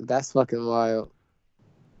 That's fucking wild.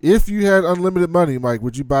 If you had unlimited money, Mike,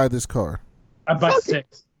 would you buy this car? I'd buy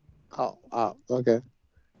 6. Oh, okay.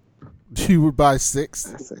 You would buy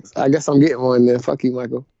 6? 6. I guess I'm getting one then. Fuck you,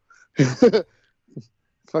 Michael.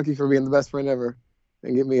 Fuck you for being the best friend ever.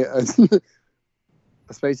 And get me a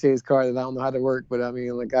Space Chase car that I don't know how to work, but I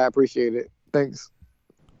mean, like, I appreciate it. Thanks.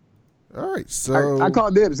 All right, so I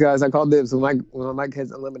call dibs, guys. I call dibs. When Mike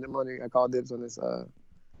has unlimited money, I call dibs on this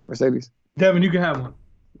Mercedes. Devin, you can have one.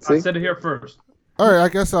 See? I said it here first. All right, I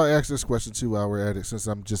guess I'll ask this question too while we're at it, since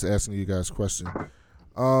I'm just asking you guys a question.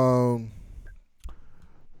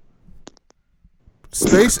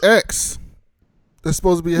 SpaceX, that's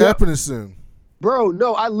supposed to be happening soon. Bro,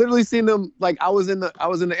 no, I literally seen them. Like, I was in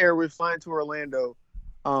the air. We were flying to Orlando,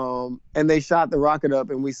 and they shot the rocket up,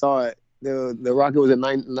 and we saw it. The rocket was at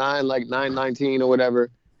 9:19 or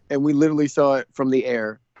whatever, and we literally saw it from the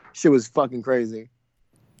air. Shit was fucking crazy.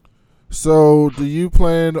 So, do you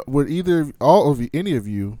plan? Would any of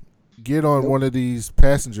you, get on one of these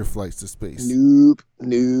passenger flights to space? Nope.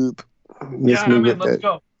 Yeah, man, let's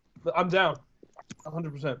go. I'm down,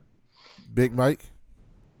 100%. Big Mike.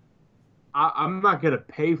 I'm not gonna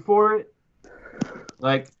pay for it.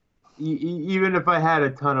 Like, even if I had a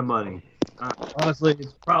ton of money. Honestly,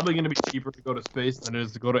 it's probably going to be cheaper to go to space than it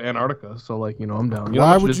is to go to Antarctica. So, like, I'm down.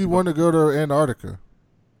 Why would you want to go to Antarctica?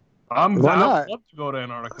 I'm Why down. not? I'd love to go to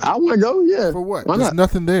Antarctica. I want to go, yeah. For what? Why There's not?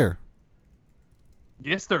 nothing there.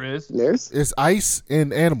 Yes, there is. It's ice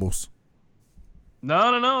and animals.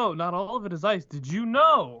 No. Not all of it is ice. Did you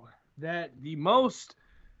know that the most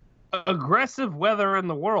aggressive weather in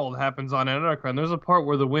the world happens on Antarctica? And there's a part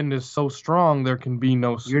where the wind is so strong there can be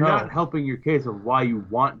no snow. You're not helping your case of why you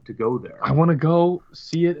want to go there. I want to go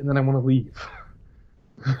see it and then I want to leave.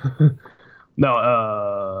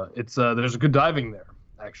 No, it's there's good diving there,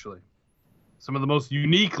 actually. Some of the most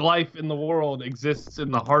unique life in the world exists in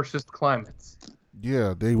the harshest climates.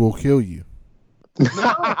 Yeah, they will kill you.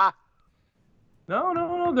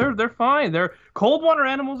 No, they're fine. They're cold water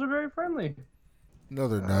animals are very friendly. No,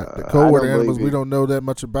 they're not. The cold water animals we don't know that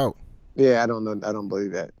much about. Yeah, I don't know. I don't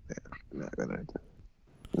believe that. Yeah,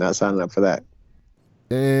 not signing up for that.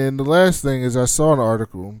 And the last thing is I saw an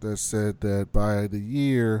article that said that by the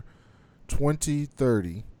year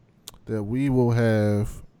 2030 that we will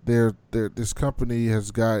have this company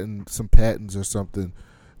has gotten some patents or something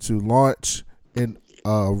to launch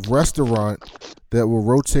a restaurant that will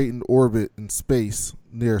rotate in orbit in space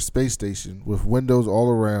near a space station with windows all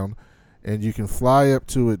around, and you can fly up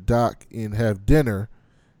to it, dock, and have dinner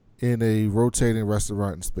in a rotating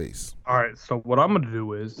restaurant in space. All right, so what I'm going to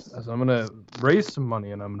do is I'm going to raise some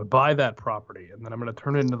money and I'm going to buy that property and then I'm going to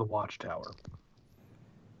turn it into the Watchtower.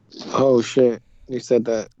 Oh, shit. You said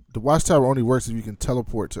that. The Watchtower only works if you can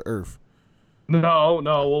teleport to Earth. No.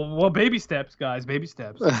 Well, baby steps, guys. Baby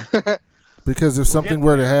steps. Because if something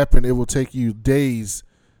were to happen, it will take you days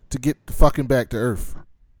to get fucking back to Earth.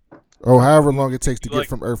 Or however long it takes to get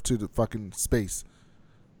from Earth to the fucking space.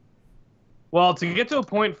 Well, to get to a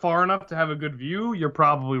point far enough to have a good view, you're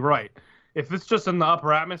probably right. If it's just in the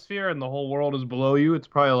upper atmosphere and the whole world is below you, it's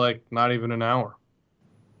probably like not even an hour.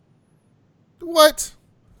 What?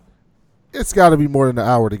 It's got to be more than an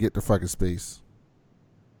hour to get to fucking space.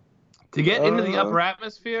 To get into the upper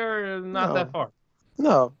atmosphere, not that far.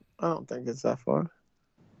 No, I don't think it's that far.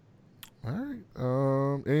 All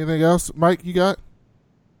right. Anything else, Mike, you got?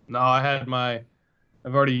 No, I had my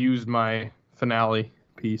I've already used my finale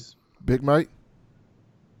piece. Big Mike?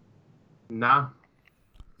 Nah.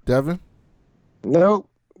 Devin? Nope.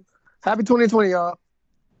 Happy 2020, y'all.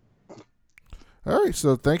 All right,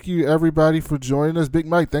 so thank you everybody for joining us. Big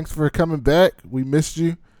Mike, thanks for coming back. We missed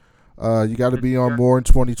you. You got to be on more in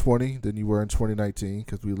 2020 than you were in 2019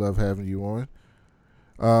 because we love having you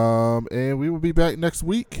on. And we will be back next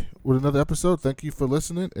week with another episode. Thank you for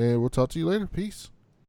listening, and we'll talk to you later. Peace.